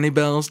this ring any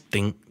bells?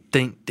 Ding,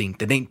 ding, ding,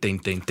 ding, ding, ding,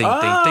 ding, ding,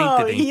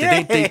 Oh, ding, ding,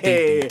 ding, ding,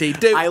 ding, ding,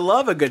 ding. I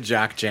love a good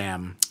jock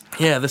jam.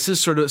 Yeah, this is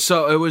sort of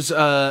so. It was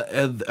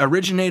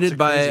originated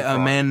by Crazy a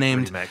Frog man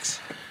named remix.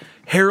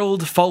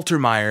 Harold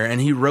Faltermeyer, and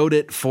he wrote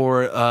it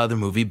for the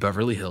movie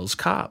Beverly Hills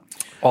Cop.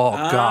 Oh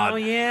god.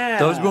 yeah.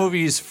 Those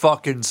movies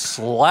fucking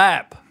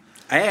slap.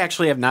 I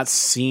actually have not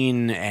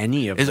seen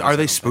any of those. Are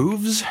they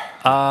spoofs?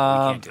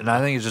 And I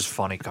think it's just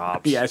funny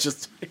cops. Yeah, it's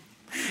just.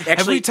 Have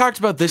Actually, we talked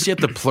about this yet?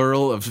 The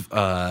plural of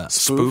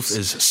spoof Spoofs?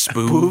 is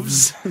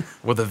spoofs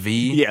with a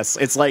V. yes,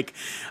 it's like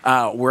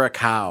we're a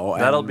cow.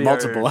 And That'll be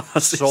multiple our of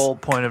us. sole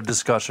point of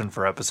discussion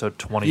for episode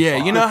 25.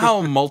 Yeah, you know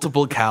how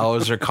multiple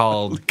cows are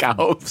called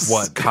cows.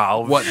 what?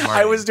 Cows. What? Marty?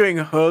 I was doing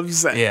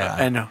hooves Yeah.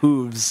 and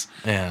hooves.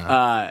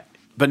 Yeah.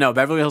 But no,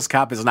 Beverly Hills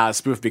Cop is not a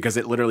spoof because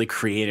it literally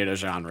created a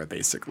genre,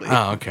 basically.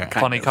 Oh, okay. Kind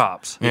Funny of.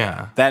 cops.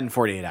 Yeah. That in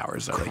 48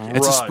 hours. So like,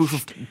 It's a Rush. spoof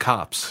of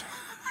cops.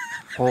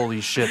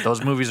 Holy shit,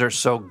 those movies are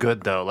so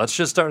good though. Let's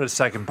just start a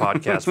second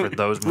podcast for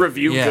those movies.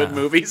 review Yeah. good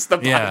movies, the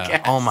Yeah.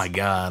 podcast. Oh my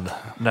god.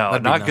 No,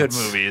 That'd be not good nuts.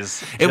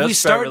 movies. If we Just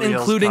start Beverly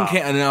Hills including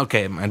Cop.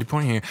 okay, my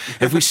point here.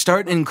 If we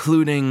start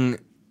including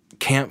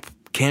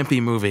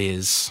campy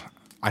movies,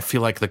 I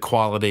feel like the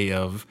quality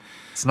of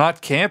It's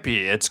not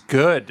campy. It's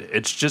good.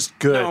 It's just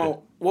good.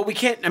 No, well, we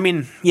can't. I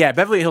mean, yeah,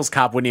 Beverly Hills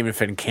Cop wouldn't even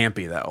fit in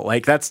campy though.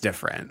 Like that's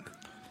different.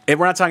 If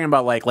we're not talking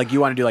about like you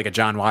want to do like a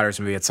John Waters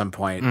movie at some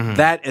point. Mm-hmm.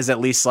 That is at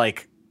least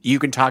like you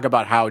can talk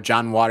about how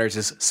John Waters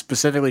is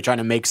specifically trying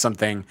to make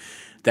something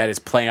that is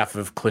playing off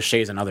of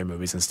cliches in other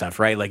movies and stuff,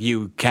 right? Like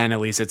you can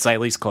it's at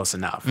least close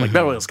enough. Mm-hmm. Like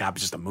Beverly Hills Cop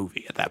is just a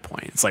movie at that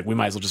point. It's like we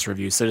might as well just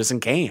review Citizen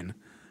Kane.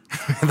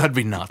 that'd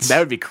be nuts. That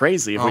would be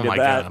crazy if we Oh did my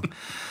that. god.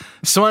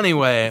 So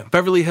anyway,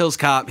 Beverly Hills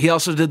Cop. He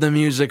also did the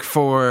music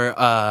for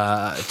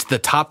the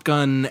Top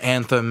Gun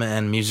anthem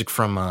and music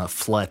from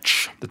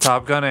Fletch. The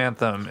Top Gun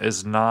anthem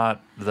is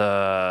not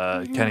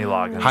the Kenny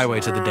Loggins.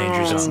 Highway to the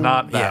Danger Zone. It's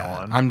not that Yeah,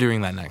 one. I'm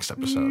doing that next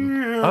episode.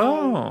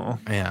 Oh.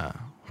 Yeah.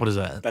 What is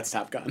that? That's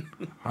Top Gun.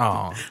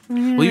 Oh.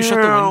 Will you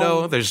shut the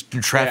window? There's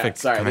traffic. Yeah,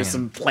 sorry, coming there's in.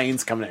 some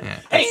planes coming in.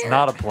 It's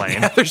not a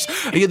plane.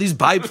 Yeah, these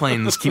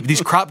biplanes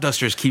these crop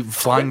dusters keep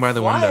flying by the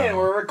Flying, window.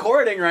 we're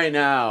recording right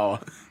now.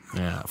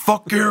 Yeah.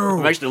 Fuck I'm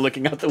you. actually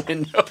looking out the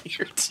window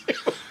here too.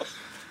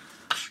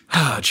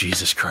 Oh,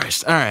 Jesus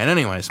Christ. All right.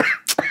 Anyways,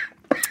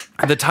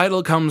 the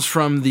title comes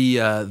from the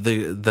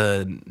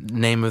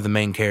name of the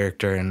main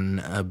character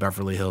in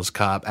Beverly Hills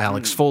Cop,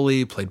 Alex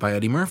Foley, played by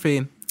Eddie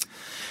Murphy.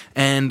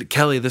 And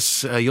Kelly,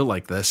 this you'll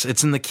like this.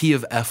 It's in the key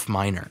of F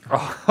minor,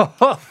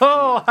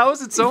 Oh, how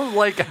is it so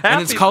like happy?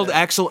 and it's called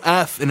Axel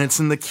F, and it's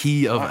in the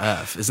key of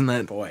F. Isn't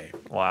that Boy,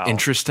 Wow.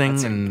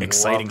 interesting and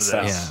exciting Love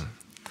stuff. this. Yeah,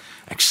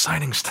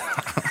 exciting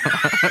stuff.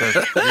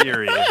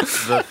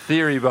 The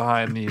theory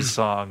behind these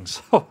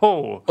songs.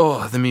 Oh,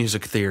 Oh, the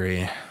music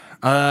theory.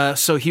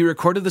 So he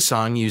recorded the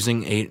song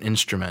using 8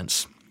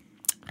 instruments.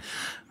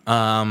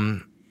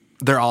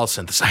 They're all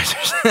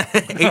synthesizers.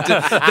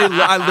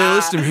 They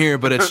list them here,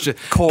 but it's just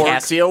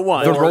Casio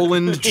 1. the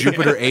Roland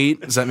Jupiter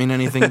 8. Does that mean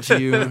anything to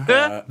you?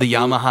 The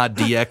Yamaha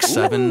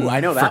DX7 Ooh, I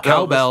know for that.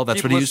 cowbell.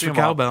 That's keep what he used for listing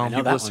them off. cowbell.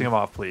 Keep that listing one. them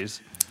off,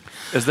 please.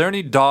 Is there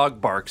any dog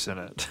barks in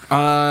it?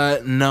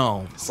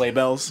 No. Sleigh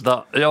bells.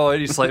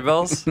 Any sleigh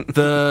bells?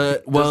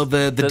 The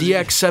does he-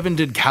 DX7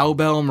 did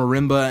cowbell,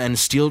 marimba, and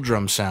steel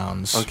drum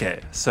sounds. Okay,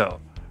 so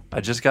I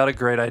just got a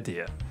great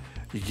idea.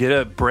 You get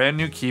a brand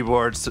new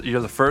keyboard. So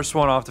you're the first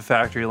one off the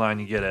factory line.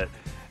 You get it,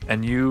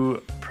 and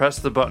you press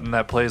the button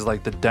that plays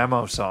like the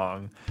demo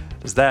song.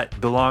 Does that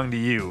belong to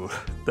you?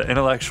 The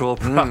intellectual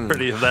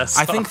property of that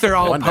song. I think they're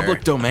all Wonder.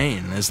 public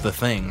domain is the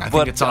thing. I think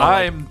But it's all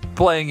like- I'm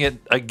playing it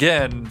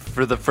again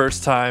for the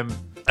first time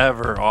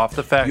ever off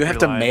the factory You have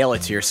to line. mail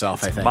it to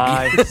yourself, I think.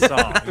 My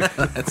song.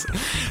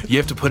 You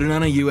have to put it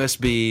on a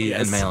USB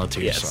Yes. and mail it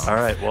to Yes. yourself. All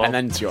right, well, And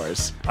then it's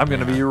yours. I'm going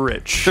to be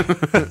rich.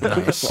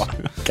 Nice.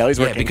 Kelly's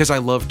Yeah, working. because I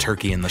love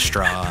turkey in the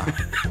straw.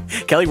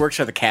 Kelly works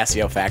for the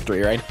Casio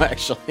factory right now,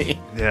 actually.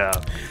 Yeah.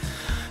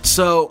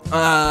 So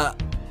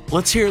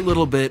let's hear a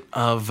little bit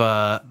of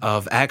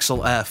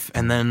Axel F,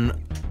 and then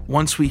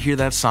once we hear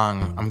that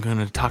song, I'm going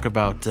to talk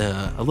about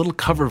a little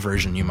cover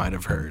version you might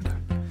have heard.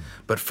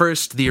 But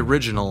first, the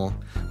original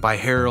by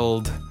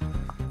Harold.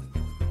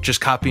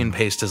 Just copy and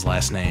paste his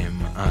last name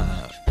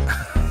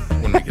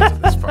when we get to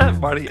this part.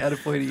 Marty had a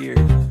point of year.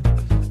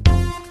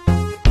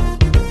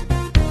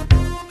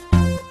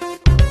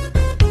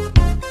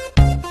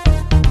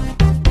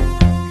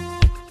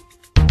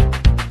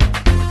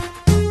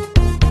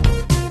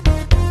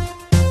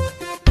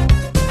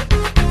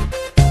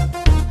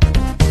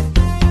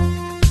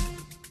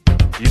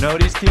 You know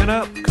what he's queuing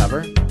up?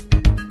 Cover?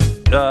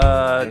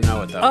 I don't know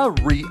what though.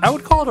 I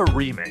would call it a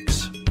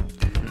remix.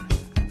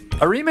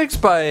 A remix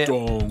by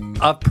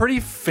a pretty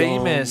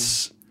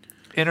famous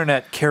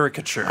internet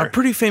caricature. A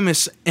pretty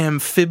famous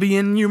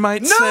amphibian, you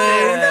might say.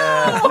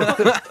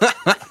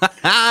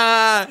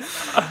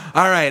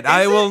 All right,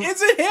 I will.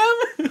 Is it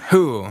him?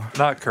 Who?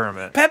 Not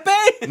Kermit.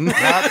 Pepe?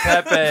 Not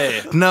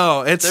Pepe.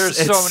 No, it's There's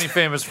it's so many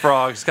famous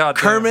frogs. God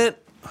damn.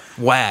 Kermit,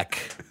 whack.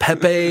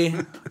 Pepe,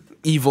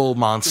 evil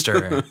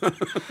monster.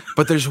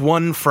 But there's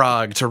one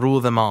frog to rule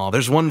them all.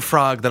 There's one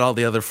frog that all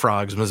the other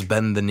frogs must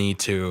bend the knee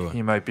to.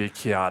 He might be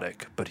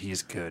chaotic, but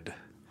he's good.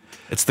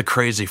 It's the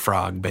crazy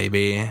frog,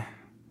 baby.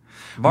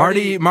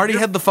 Marty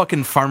had the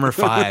fucking Farmer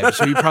 5,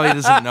 so he probably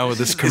doesn't know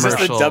this Is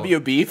commercial. this the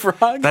WB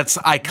frog? That's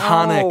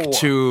iconic No.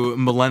 to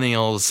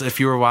millennials if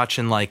you were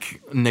watching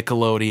like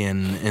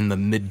Nickelodeon in the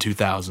mid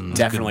 2000s.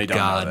 Definitely Good don't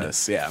God. know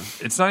this. Yeah.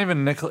 It's not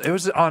even It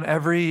was on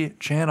every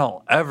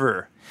channel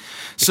ever.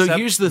 So except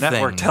here's the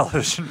network thing.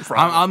 television.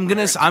 I'm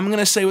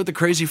gonna say what the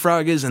crazy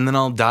frog is, and then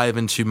I'll dive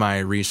into my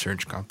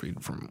research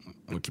copied from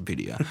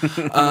Wikipedia.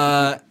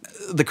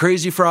 The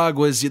crazy frog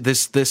was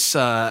this.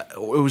 It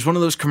was one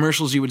of those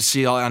commercials you would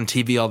see on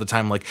TV all the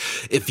time. Like,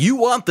 if you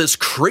want this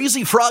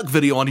crazy frog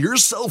video on your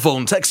cell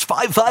phone, text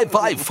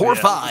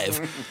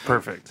 55545.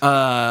 Perfect.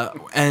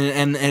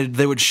 And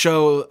they would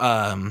show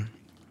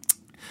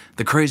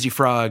the Crazy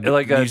Frog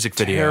like music a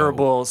video.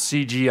 terrible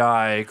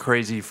CGI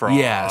Crazy Frog.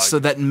 Yeah, so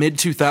that mid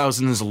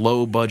 2000s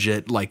low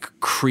budget, like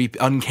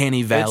Uncanny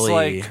it's Valley.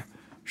 like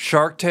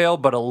Shark Tale,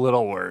 but a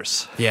little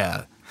worse.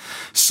 Yeah.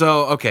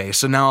 So, okay,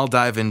 so now I'll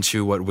dive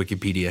into what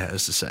Wikipedia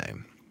has to say.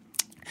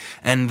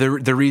 And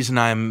the reason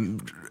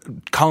I'm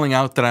calling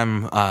out that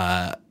I'm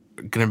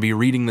going to be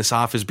reading this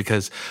off is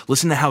because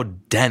listen to how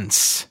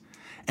dense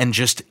and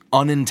just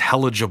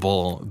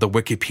unintelligible the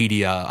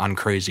Wikipedia on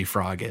Crazy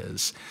Frog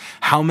is.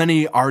 How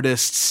many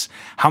artists,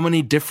 how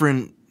many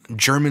different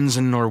Germans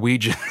and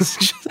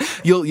Norwegians.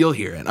 You'll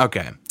hear it.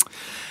 Okay.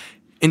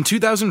 In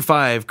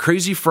 2005,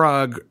 Crazy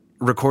Frog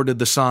recorded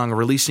the song,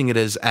 releasing it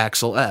as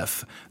Axel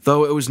F,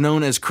 though it was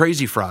known as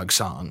Crazy Frog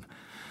Song.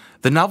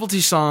 The novelty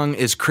song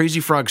is Crazy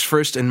Frog's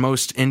first and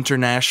most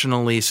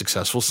internationally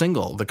successful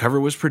single. The cover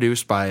was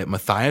produced by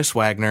Matthias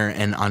Wagner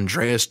and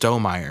Andreas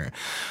Domeyer,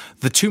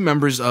 the two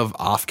members of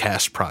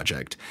Offcast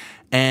Project,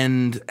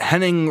 and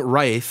Henning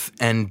Reith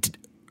and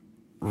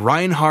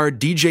Reinhard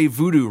DJ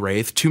Voodoo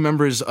Reith, two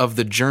members of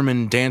the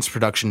German dance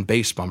production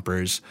Bass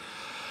Bumpers.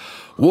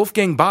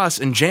 Wolfgang Bass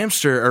and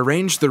Jamster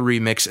arranged the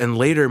remix and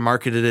later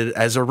marketed it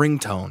as a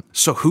ringtone.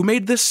 So who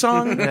made this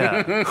song?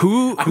 Yeah.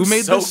 Who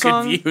made so this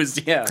song?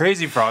 confused. Yeah.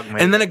 Crazy Frog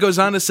made And then it goes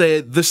on to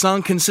say the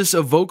song consists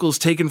of vocals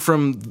taken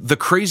from the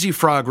Crazy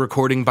Frog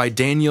recording by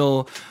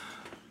Daniel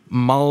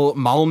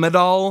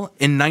Malmedal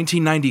in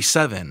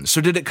 1997.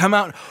 So did it come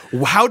out?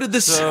 How did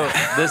this? So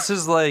this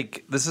is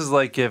like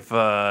if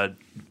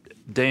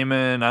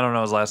Damon, I don't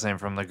know his last name,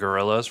 from the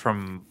Gorillas,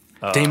 from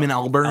Damon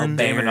Albarn.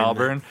 Damon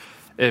Albarn.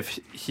 If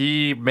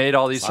he made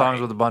all these songs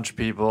with a bunch of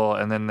people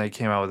and then they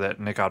came out with it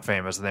and it got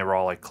famous and they were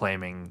all like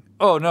claiming,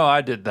 oh no,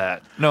 I did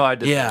that. No, I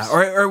did Yeah, this.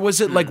 or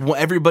was it like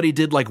everybody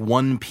did like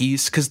one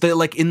piece? Because they're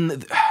like in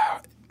the,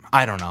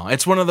 I don't know.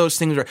 It's one of those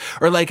things where,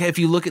 or like if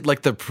you look at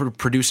like the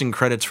producing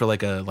credits for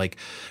like a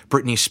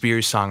Britney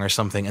Spears song or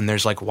something, and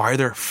there's like, why are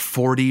there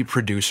 40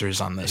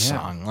 producers on this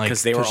song? Like,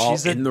 Because they were all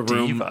she's a in the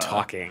room diva.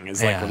 talking.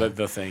 Is Yeah. like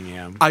the thing.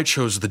 Yeah. I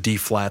chose the D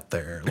flat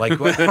there. Like,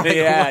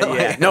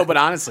 Yeah. No, but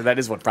honestly, that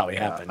is what probably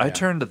happened. I yeah.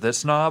 turned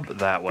this knob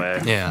that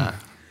way. yeah.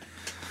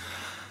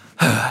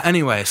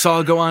 Anyway, so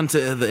I'll go on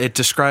to it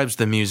describes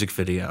the music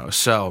video.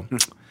 So,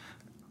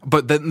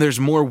 but then there's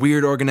more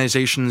weird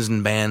organizations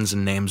and bands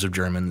and names of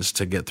Germans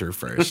to get through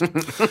first.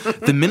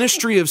 The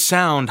Ministry of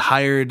Sound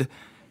hired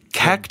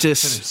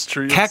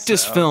Ministry of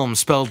Cactus Sound. Film,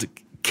 spelled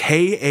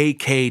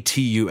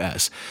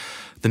Kaktus.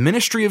 The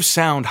Ministry of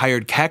Sound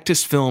hired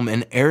Cactus Film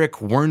and Eric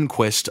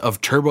Wernquist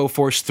of Turbo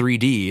Force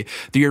 3D,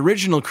 the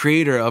original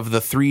creator of the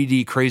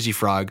 3D Crazy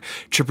Frog,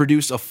 to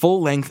produce a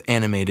full-length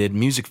animated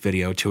music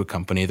video to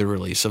accompany the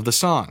release of the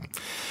song.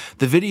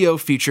 The video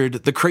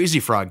featured the Crazy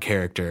Frog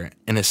character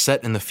and is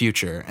set in the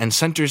future and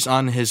centers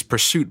on his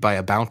pursuit by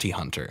a bounty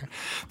hunter.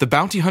 The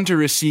bounty hunter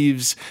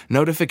receives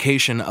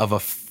notification of a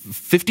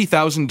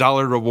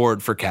 $50,000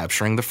 reward for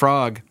capturing the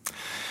frog.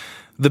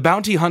 The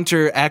bounty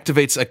hunter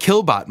activates a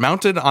killbot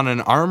mounted on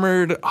an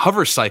armored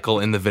hover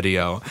cycle in the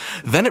video.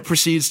 Then it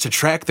proceeds to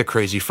track the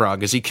Crazy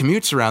Frog as he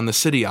commutes around the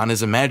city on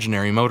his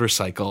imaginary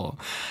motorcycle.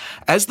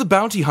 As the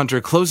bounty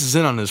hunter closes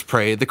in on his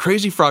prey, the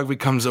Crazy Frog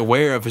becomes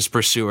aware of his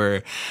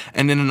pursuer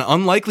and in an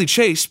unlikely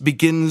chase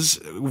begins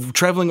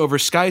traveling over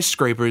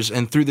skyscrapers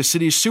and through the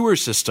city's sewer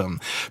system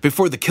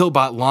before the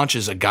killbot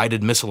launches a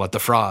guided missile at the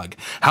frog.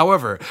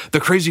 However, the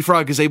Crazy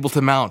Frog is able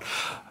to mount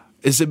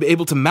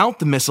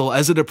the missile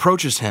as it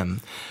approaches him,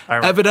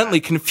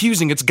 evidently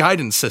confusing its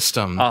guidance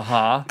system.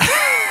 Uh-huh.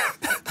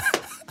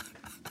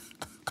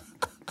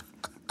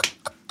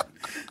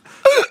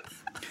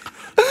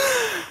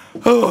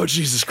 Oh,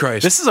 Jesus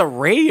Christ. This is a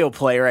radio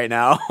play right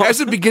now.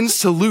 As it begins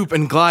to loop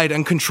and glide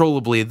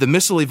uncontrollably, the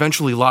missile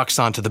eventually locks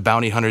onto the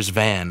bounty hunter's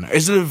van.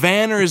 Is it a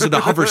van or is it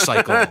a hover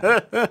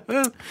cycle?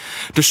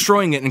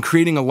 Destroying it and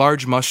creating a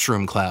large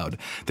mushroom cloud.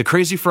 The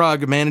Crazy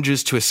Frog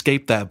manages to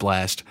escape that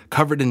blast,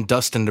 covered in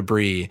dust and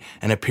debris,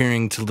 and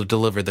appearing to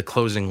deliver the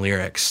closing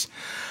lyrics.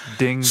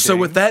 Ding, So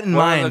ding. with that in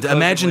What are mind, the closing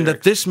imagine that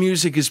lyrics? this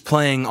music is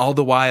playing all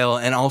the while,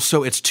 and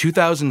also it's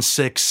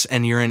 2006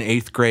 and you're in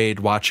 8th grade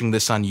watching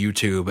this on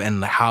YouTube,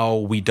 and how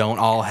we don't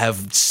all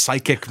have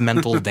psychic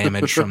mental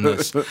damage from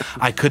this.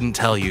 I couldn't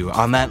tell you.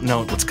 On that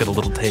note, let's get a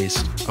little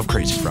taste of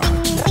Crazy Frog.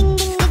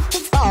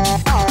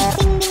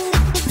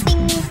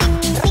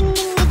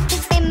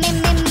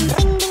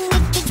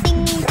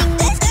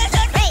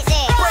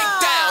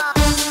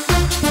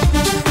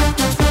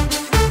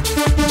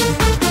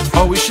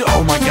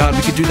 Oh my god,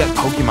 we could do that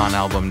Pokemon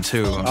album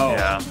too. Oh.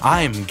 Yeah.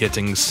 I'm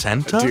getting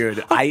Santa Dude,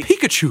 a I-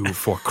 Pikachu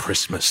for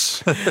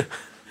Christmas.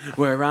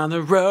 We're on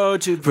the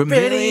road to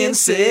Vermilion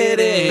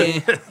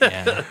City.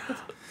 Yeah.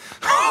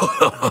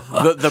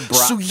 the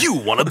Brock, So you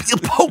want to be a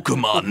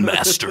Pokemon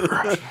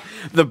master?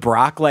 the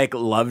Brock like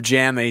love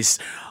jam.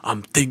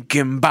 I'm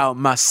thinking about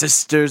my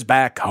sisters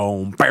back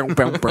home. Boom,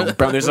 boom, boom,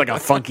 boom. There's like a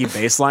funky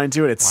bass line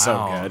to it. It's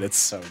Wow. so good. It's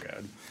so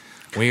good.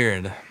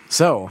 Weird.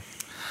 So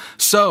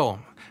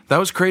That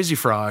was Crazy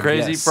Frog.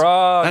 Crazy Yes.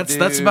 Frog.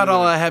 That's about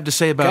all I have to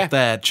say about Okay.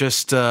 that.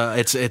 Just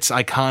it's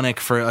iconic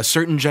for a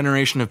certain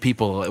generation of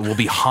people. It will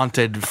be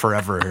haunted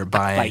forever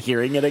by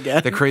hearing it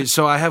again, the crazy.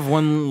 So I have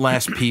one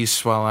last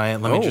piece while let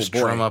me Oh, just boy.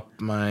 drum up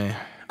my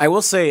I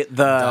will say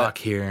doc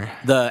here.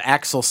 the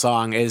Axel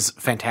song is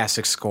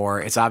fantastic score.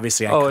 It's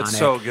obviously iconic. Oh, it's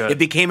so good. It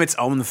became its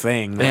own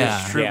thing.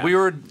 Yeah. True.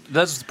 Yeah.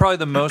 That's probably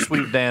the most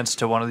we've danced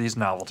to one of these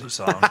novelty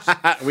songs.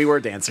 We were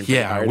dancing pretty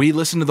Yeah, hard. we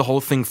listened to the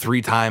whole thing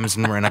 3 times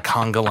and we're in a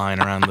conga line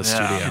around the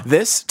studio.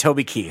 This,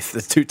 Toby Keith,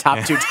 the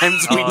top two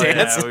times we Oh, yeah,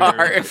 danced we were-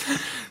 hard.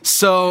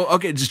 So,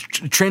 okay, just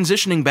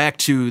transitioning back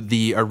to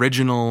the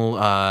original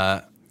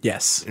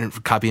Yes.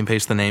 copy and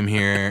paste the name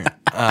here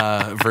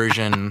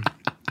version.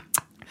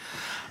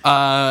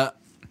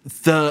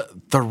 The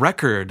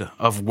record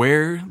of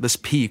where this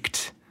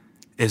peaked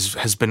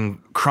has been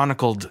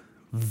chronicled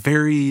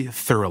very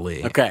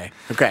thoroughly. Okay.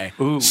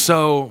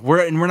 So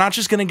we're not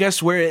just gonna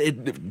guess where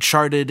it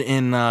charted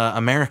in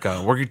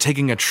America. We're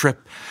taking a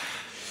trip.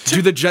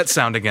 Do the jet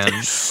sound again.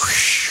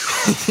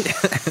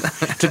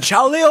 To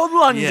Jolly Old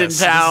London Yes, this is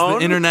Town.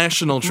 the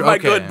international trip. My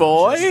good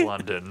boy. Just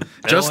London.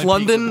 Just It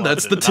only peaked London. in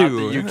That's the London, two,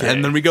 not the UK.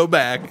 and then we go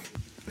back.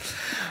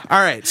 All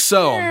right,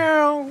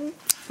 so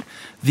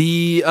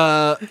the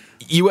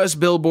U.S.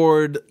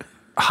 Billboard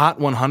Hot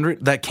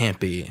 100. That can't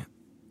be.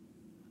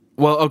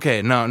 Well,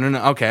 okay, no.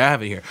 Okay, I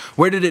have it here.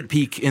 Where did it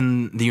peak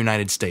in the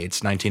United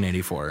States?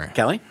 1984.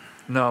 Kelly,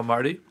 No,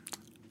 Marty.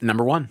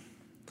 number 1.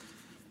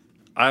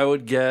 I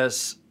would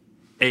guess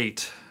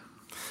 8.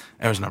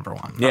 It was number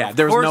 1. Yeah,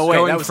 there was course no way.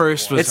 Going that was,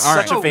 first was it's all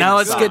such right. a famous Now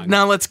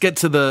let's song.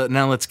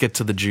 get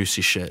to the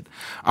juicy shit.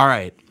 All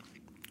right,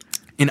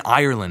 in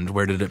Ireland,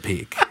 where did it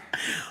peak?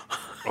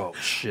 Oh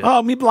shit.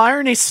 Oh, me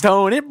Blarney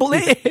Stone. It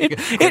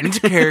Get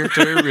into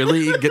character,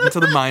 really get into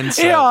the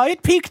mindset. yeah,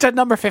 it peaked at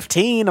number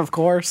 15, of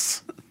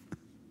course.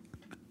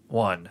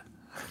 1.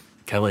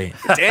 Kelly.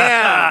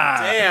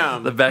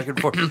 Damn. The back and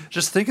forth.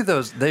 Just think of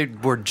those. They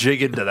were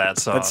jigging to that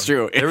song. That's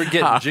true. They were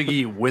getting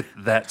jiggy with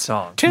that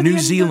song. New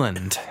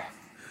Zealand.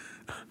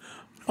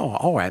 Oh,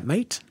 all right,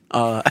 mate.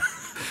 Oh,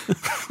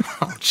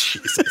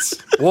 Jesus.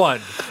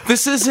 1.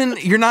 This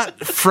isn't, you're not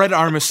Fred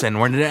Armisen.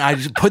 Where I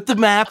just put the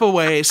map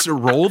away, so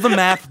roll the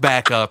map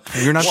back up.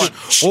 You're not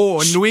just, oh,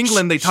 in New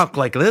England, they talk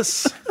like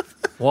this.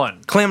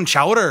 1. Clam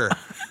chowder.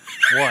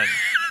 1.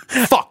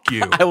 Fuck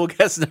you. I will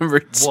guess number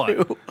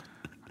 2.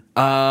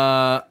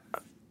 1.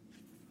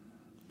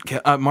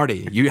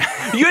 Marty, you.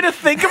 You had to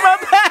think about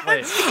that?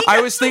 Wait.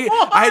 I was thinking,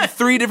 I had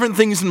 3 different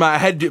things in my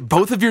head,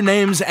 both of your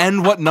names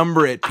and what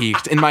number it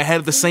peaked in my head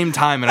at the same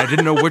time, and I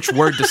didn't know which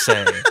word to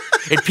say.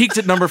 It peaked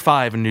at number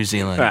 5 in New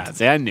Zealand. Ah,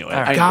 see, I knew it.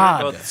 I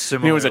God. We're both It was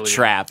a similarly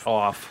trap.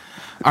 Off.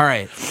 All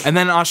right. And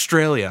then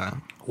Australia.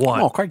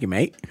 One. Oh, crikey,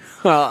 mate.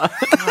 Damn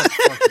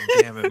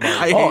it, Mark.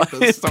 I hate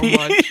this so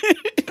much.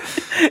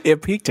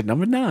 It peaked at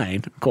number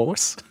 9, of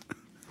course.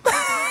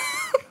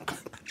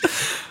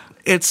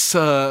 It's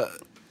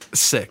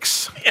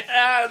 6.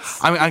 Yes.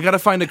 I got to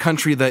find a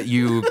country that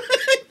you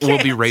will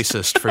be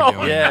racist for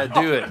doing. Yeah,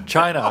 do it.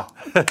 China.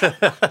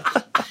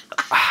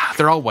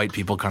 They're all white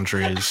people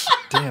countries,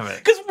 Damn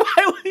it. Because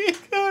why would you...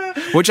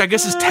 which I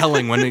guess is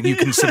telling when you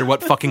consider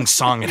what fucking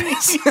song it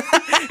is.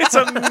 It's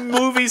a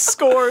movie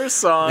score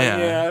song,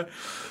 Yeah.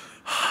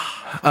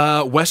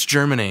 yeah. West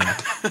Germany.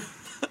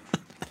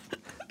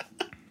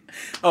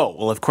 Oh,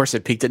 well, of course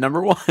it peaked at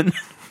number 1.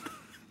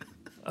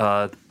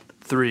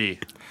 3.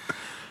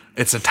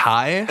 It's a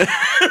tie.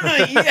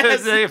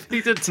 Yes. They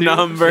peaked at 2.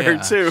 Number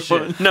Yeah, 2.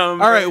 shit.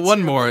 Number All right, 2.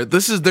 one more.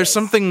 There's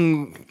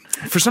something.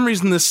 For some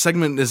reason, this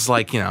segment is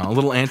like a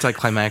little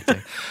anticlimactic.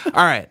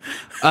 All right,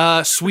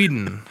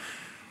 Sweden.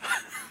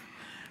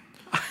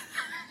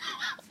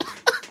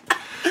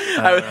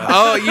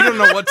 Oh, you don't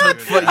know what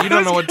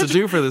to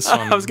do for this one.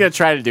 I was going to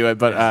try to do it,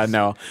 but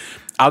no.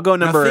 I'll go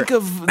Now number... think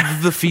of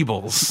the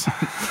Feebles,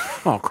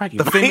 oh, crikey,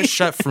 the mate. famous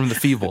chef from the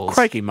Feebles.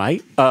 Crikey,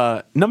 mate.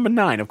 Number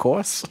 9, of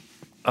course.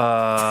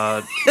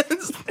 8.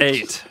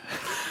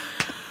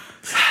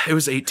 It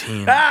was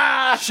 18.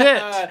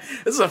 Shit.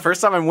 This is the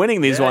first time I'm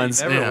winning these Yeah, you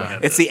ones. never Yeah. win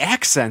It's the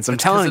accents, I'm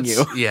telling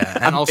you. Yeah,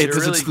 and also You're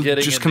because really it's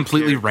getting just into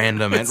completely character.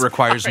 random. It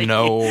requires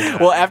no.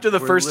 Well, after the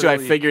We're first two, I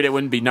literally figured it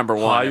wouldn't be number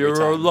 1 every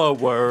Higher or time.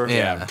 lower.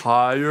 Yeah.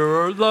 Higher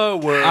or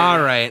lower.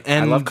 All right,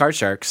 and I love card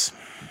sharks.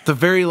 the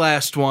very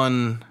last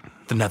one,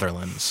 the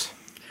Netherlands.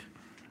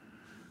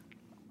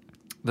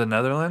 The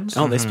Netherlands?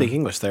 Oh, they speak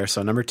English there,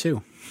 so number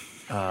 2.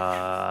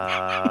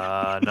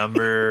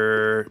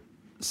 Number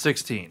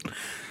 16.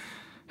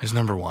 Is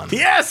number 1.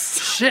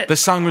 Yes! Shit. This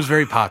song was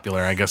very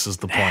popular, I guess is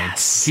the point.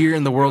 Here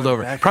in the world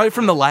over. Probably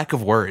from the lack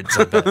of words,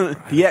 I bet.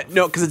 Yeah,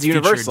 no, because it's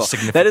Featured universal.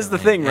 That is the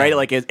thing, significantly, right? yeah.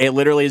 Like, it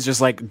literally is just,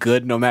 like,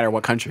 good no matter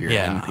what country you're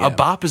Yeah. in. A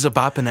bop is a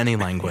bop in any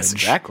language.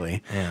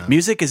 Exactly. Yeah.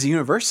 Music is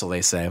universal,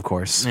 they say, of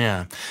course.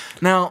 Yeah.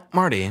 Now,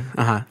 Marty,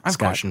 I have a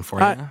Scott. question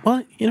for you.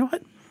 Well, you know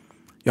what?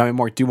 You want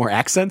me do more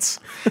accents?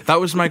 That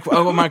was my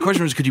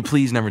question was, could you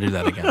please never do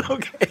that again?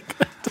 Okay.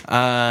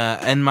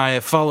 And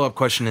my follow-up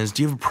question is,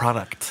 do you have a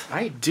product?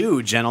 I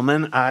do,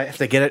 gentlemen. I have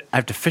to get it. I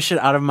have to fish it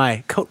out of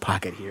my coat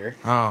pocket here.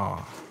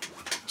 Oh.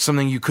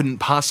 Something you couldn't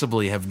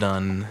possibly have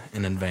done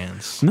in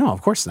advance. No,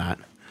 of course not.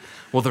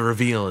 Well, the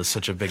reveal is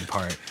such a big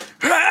part.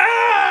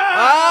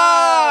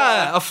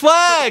 Ah! A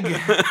flag!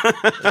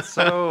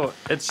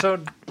 It's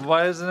so.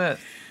 Why isn't it?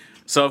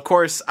 So, of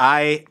course,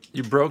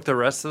 You broke the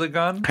rest of the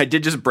gun? I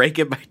did just break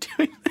it by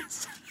doing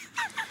this.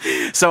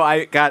 So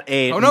I got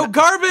a... Oh no,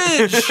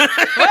 garbage!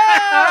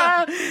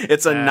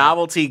 It's a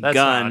novelty That's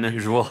gun. not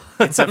unusual.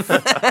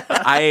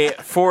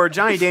 For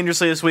Johnny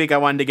Dangerously this week, I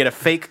wanted to get a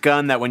fake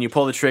gun that when you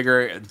pull the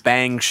trigger,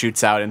 bang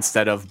shoots out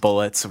instead of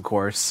bullets, of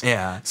course.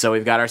 Yeah. So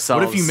we've got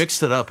ourselves... What if you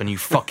mixed it up and you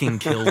fucking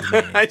killed me?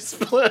 I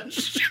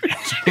splashed.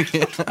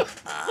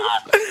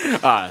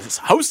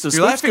 Host of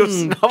You're Swift's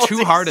laughing Novelty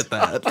too hard at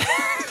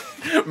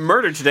that.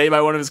 Murdered today by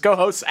one of his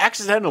co-hosts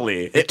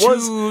accidentally.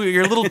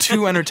 You're a little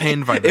too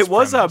entertained by this. It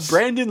was premise. a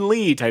Brandon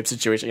Lee type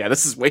situation. Yeah,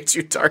 this is way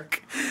too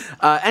dark.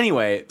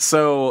 Anyway,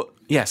 so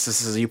yes,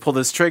 this is you pull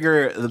this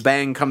trigger, the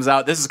bang comes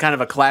out. This is kind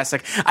of a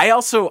classic.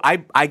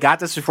 I got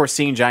this before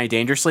seeing Johnny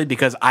Dangerously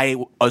because I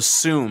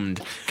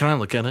assumed. Can I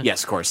look at it?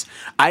 Yes, of course.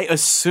 I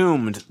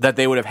assumed that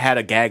they would have had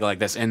a gag like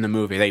this in the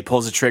movie. They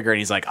pulls the trigger and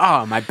he's like,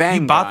 "Oh, my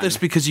bang!" You bought gun." this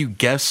because you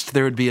guessed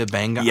there would be a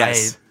bang gun?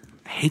 Yes.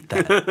 I hate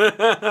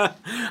that.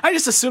 I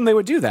just assumed they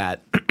would do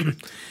that.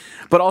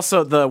 But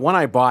also, the one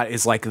I bought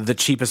is like the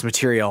cheapest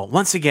material.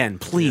 Once again,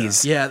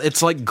 please. Yeah,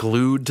 it's like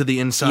glued to the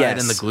inside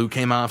Yes. and the glue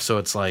came off, so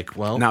it's like,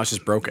 well, Now it's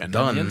just broken.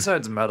 Done. The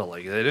inside's metal.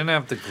 Like they didn't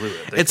have to glue it. They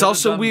It's could've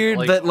also done, weird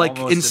that like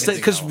almost instead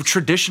anything because else.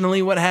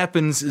 traditionally what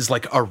happens is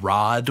like a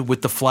rod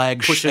with the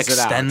flag Pushes it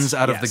out. extends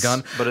out of the Yes.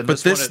 gun, But in but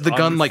this this one, the it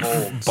gun like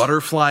unfolds.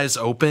 butterflies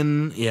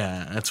open.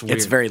 Yeah, that's weird.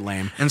 It's very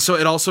lame. And so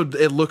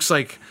it looks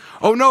like,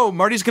 oh no,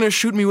 Marty's gonna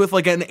shoot me with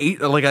like a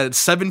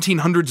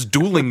 1700s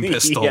dueling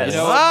pistol. Yes. You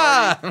know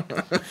Ah!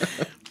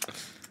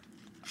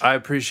 I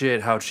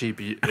appreciate how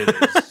cheap it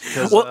is.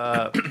 'Cause,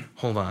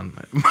 Hold on,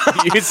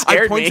 You I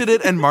scared pointed me.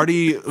 it and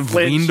Marty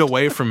leaned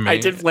away from me. I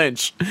did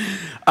flinch.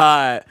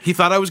 He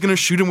thought I was gonna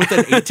shoot him with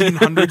an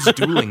 1800s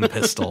dueling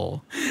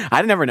pistol.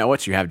 I never know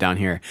what you have down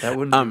here. that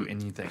wouldn't do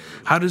anything.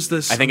 How does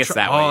this? I think it's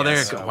that Oh, way, there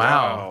yes. you go. Oh,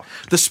 Wow. wow.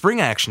 The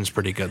spring action's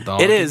pretty good though.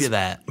 It I'll is give you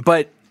that.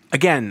 But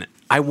again,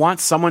 I want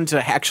someone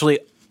to actually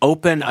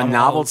open a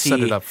novelty. I'll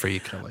set it up for you,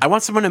 Kelly. I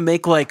want someone to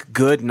make like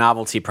good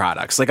novelty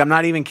products. Like I'm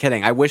not even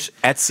kidding. I wish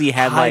Etsy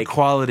had High like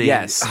quality.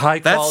 Yes. High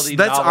quality.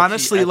 That's novelty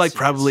honestly like Etsy's.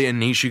 probably a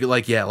niche. You could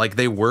like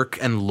they work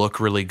and look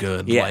really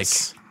good.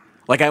 Yes.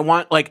 Like I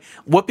want like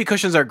whoopee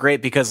cushions are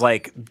great because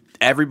like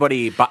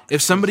everybody. Like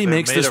if somebody They're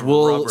makes made this, of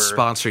we'll rubber.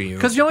 sponsor you.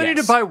 Because you only need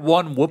Yes. to buy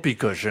one whoopee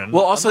cushion.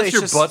 Well, also, unless it's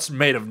your just- butt's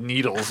made of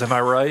needles. Am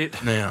I right?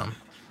 yeah.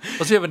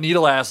 Unless you have a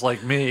needle ass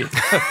like me.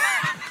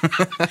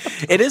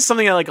 It is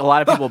something that like a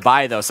lot of people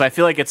buy though, so I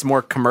feel like it's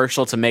more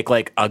commercial to make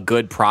like a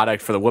good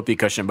product for the whoopee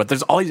cushion. But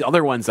there's all these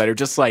other ones that are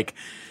just like,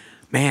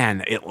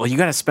 man, you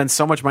got to spend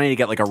so much money to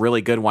get like a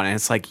really good one, and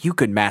it's like you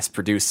could mass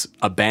produce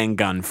a bang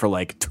gun for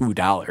like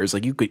 $2.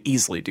 Like you could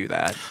easily do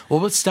that. Well,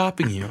 what's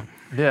stopping you?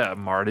 Yeah,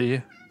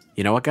 Marty.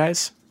 You know what,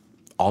 guys?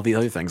 All the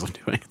other things I'm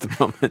doing at the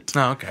moment.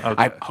 Oh, okay.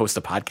 I host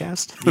a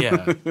podcast.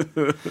 Yeah.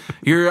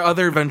 Your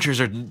other ventures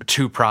are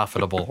too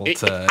profitable.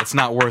 It's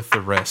not worth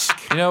the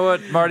risk. You know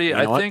what, Marty?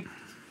 I what? think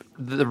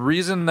the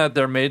reason that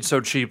they're made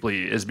so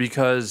cheaply is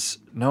because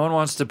no one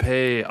wants to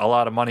pay a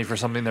lot of money for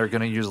something they're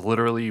going to use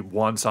literally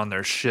once on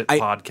their shit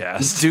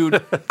podcast.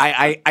 Dude,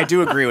 I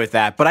do agree with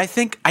that, but I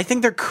think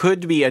there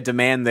could be a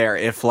demand there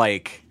if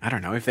like I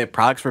don't know if the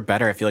products were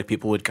better. I feel like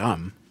people would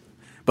come.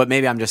 But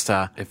maybe I'm just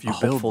If you a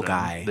build hopeful them,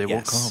 guy. they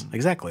will come.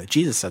 Exactly.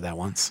 Jesus said that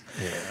once.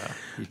 Yeah,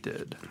 he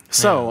did.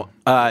 So,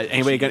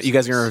 anybody, you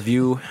guys gonna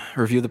review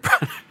the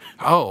product?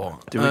 Oh,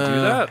 Did we do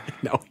that?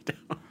 No, we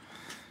don't.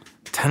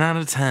 10 out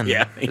of 10.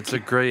 It's a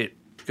good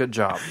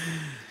job.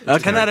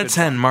 10 out of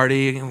 10,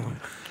 Marty.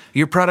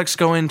 Your products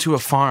go into a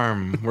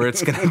farm where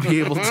it's going to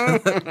be able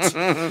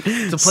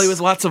to play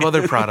with lots of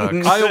other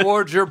products. I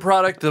award your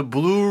product the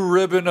blue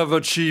ribbon of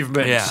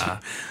achievement. Yeah.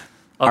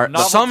 A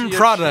novelty Some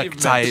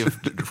product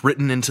achievement. I've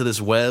written into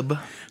this web.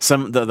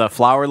 Some the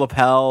flower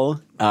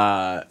lapel,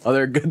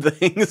 other good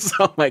things.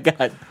 Oh my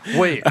god!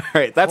 Wait, All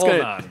right, that's hold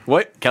good. on.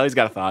 What? Kelly's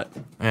got a thought.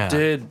 Yeah.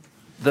 Did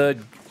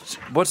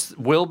what's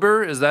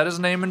Wilbur? Is that his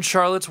name in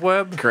Charlotte's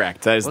Web?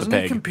 Correct. That is Wasn't the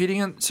he pig. competing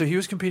in? So he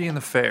was competing in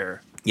the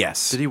fair.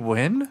 Yes. Did he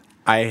win?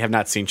 I have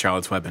not seen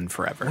Charlotte's Web in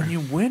forever. When you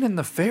win in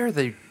the fair,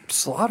 they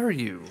slaughter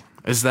you.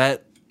 Is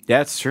that Yeah,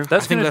 that's true.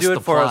 That's think going to that's do it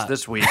the for us plot.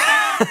 this week.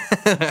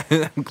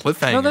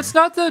 cliffhanger? No, that's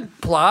not the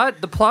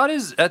plot. The plot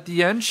is at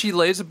the end. She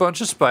lays a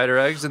bunch of spider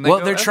eggs, and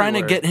They're trying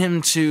to get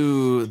him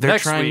to. They're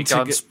next trying week to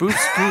on get,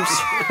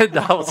 Spoofs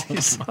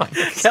Novelty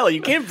Songs. Kelly,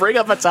 you can't bring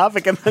up a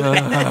topic and then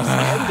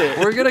end it.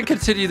 We're gonna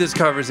continue this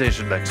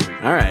conversation next week.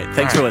 All right.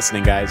 Thanks for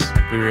listening, guys.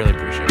 We really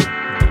appreciate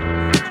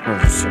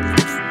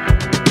it.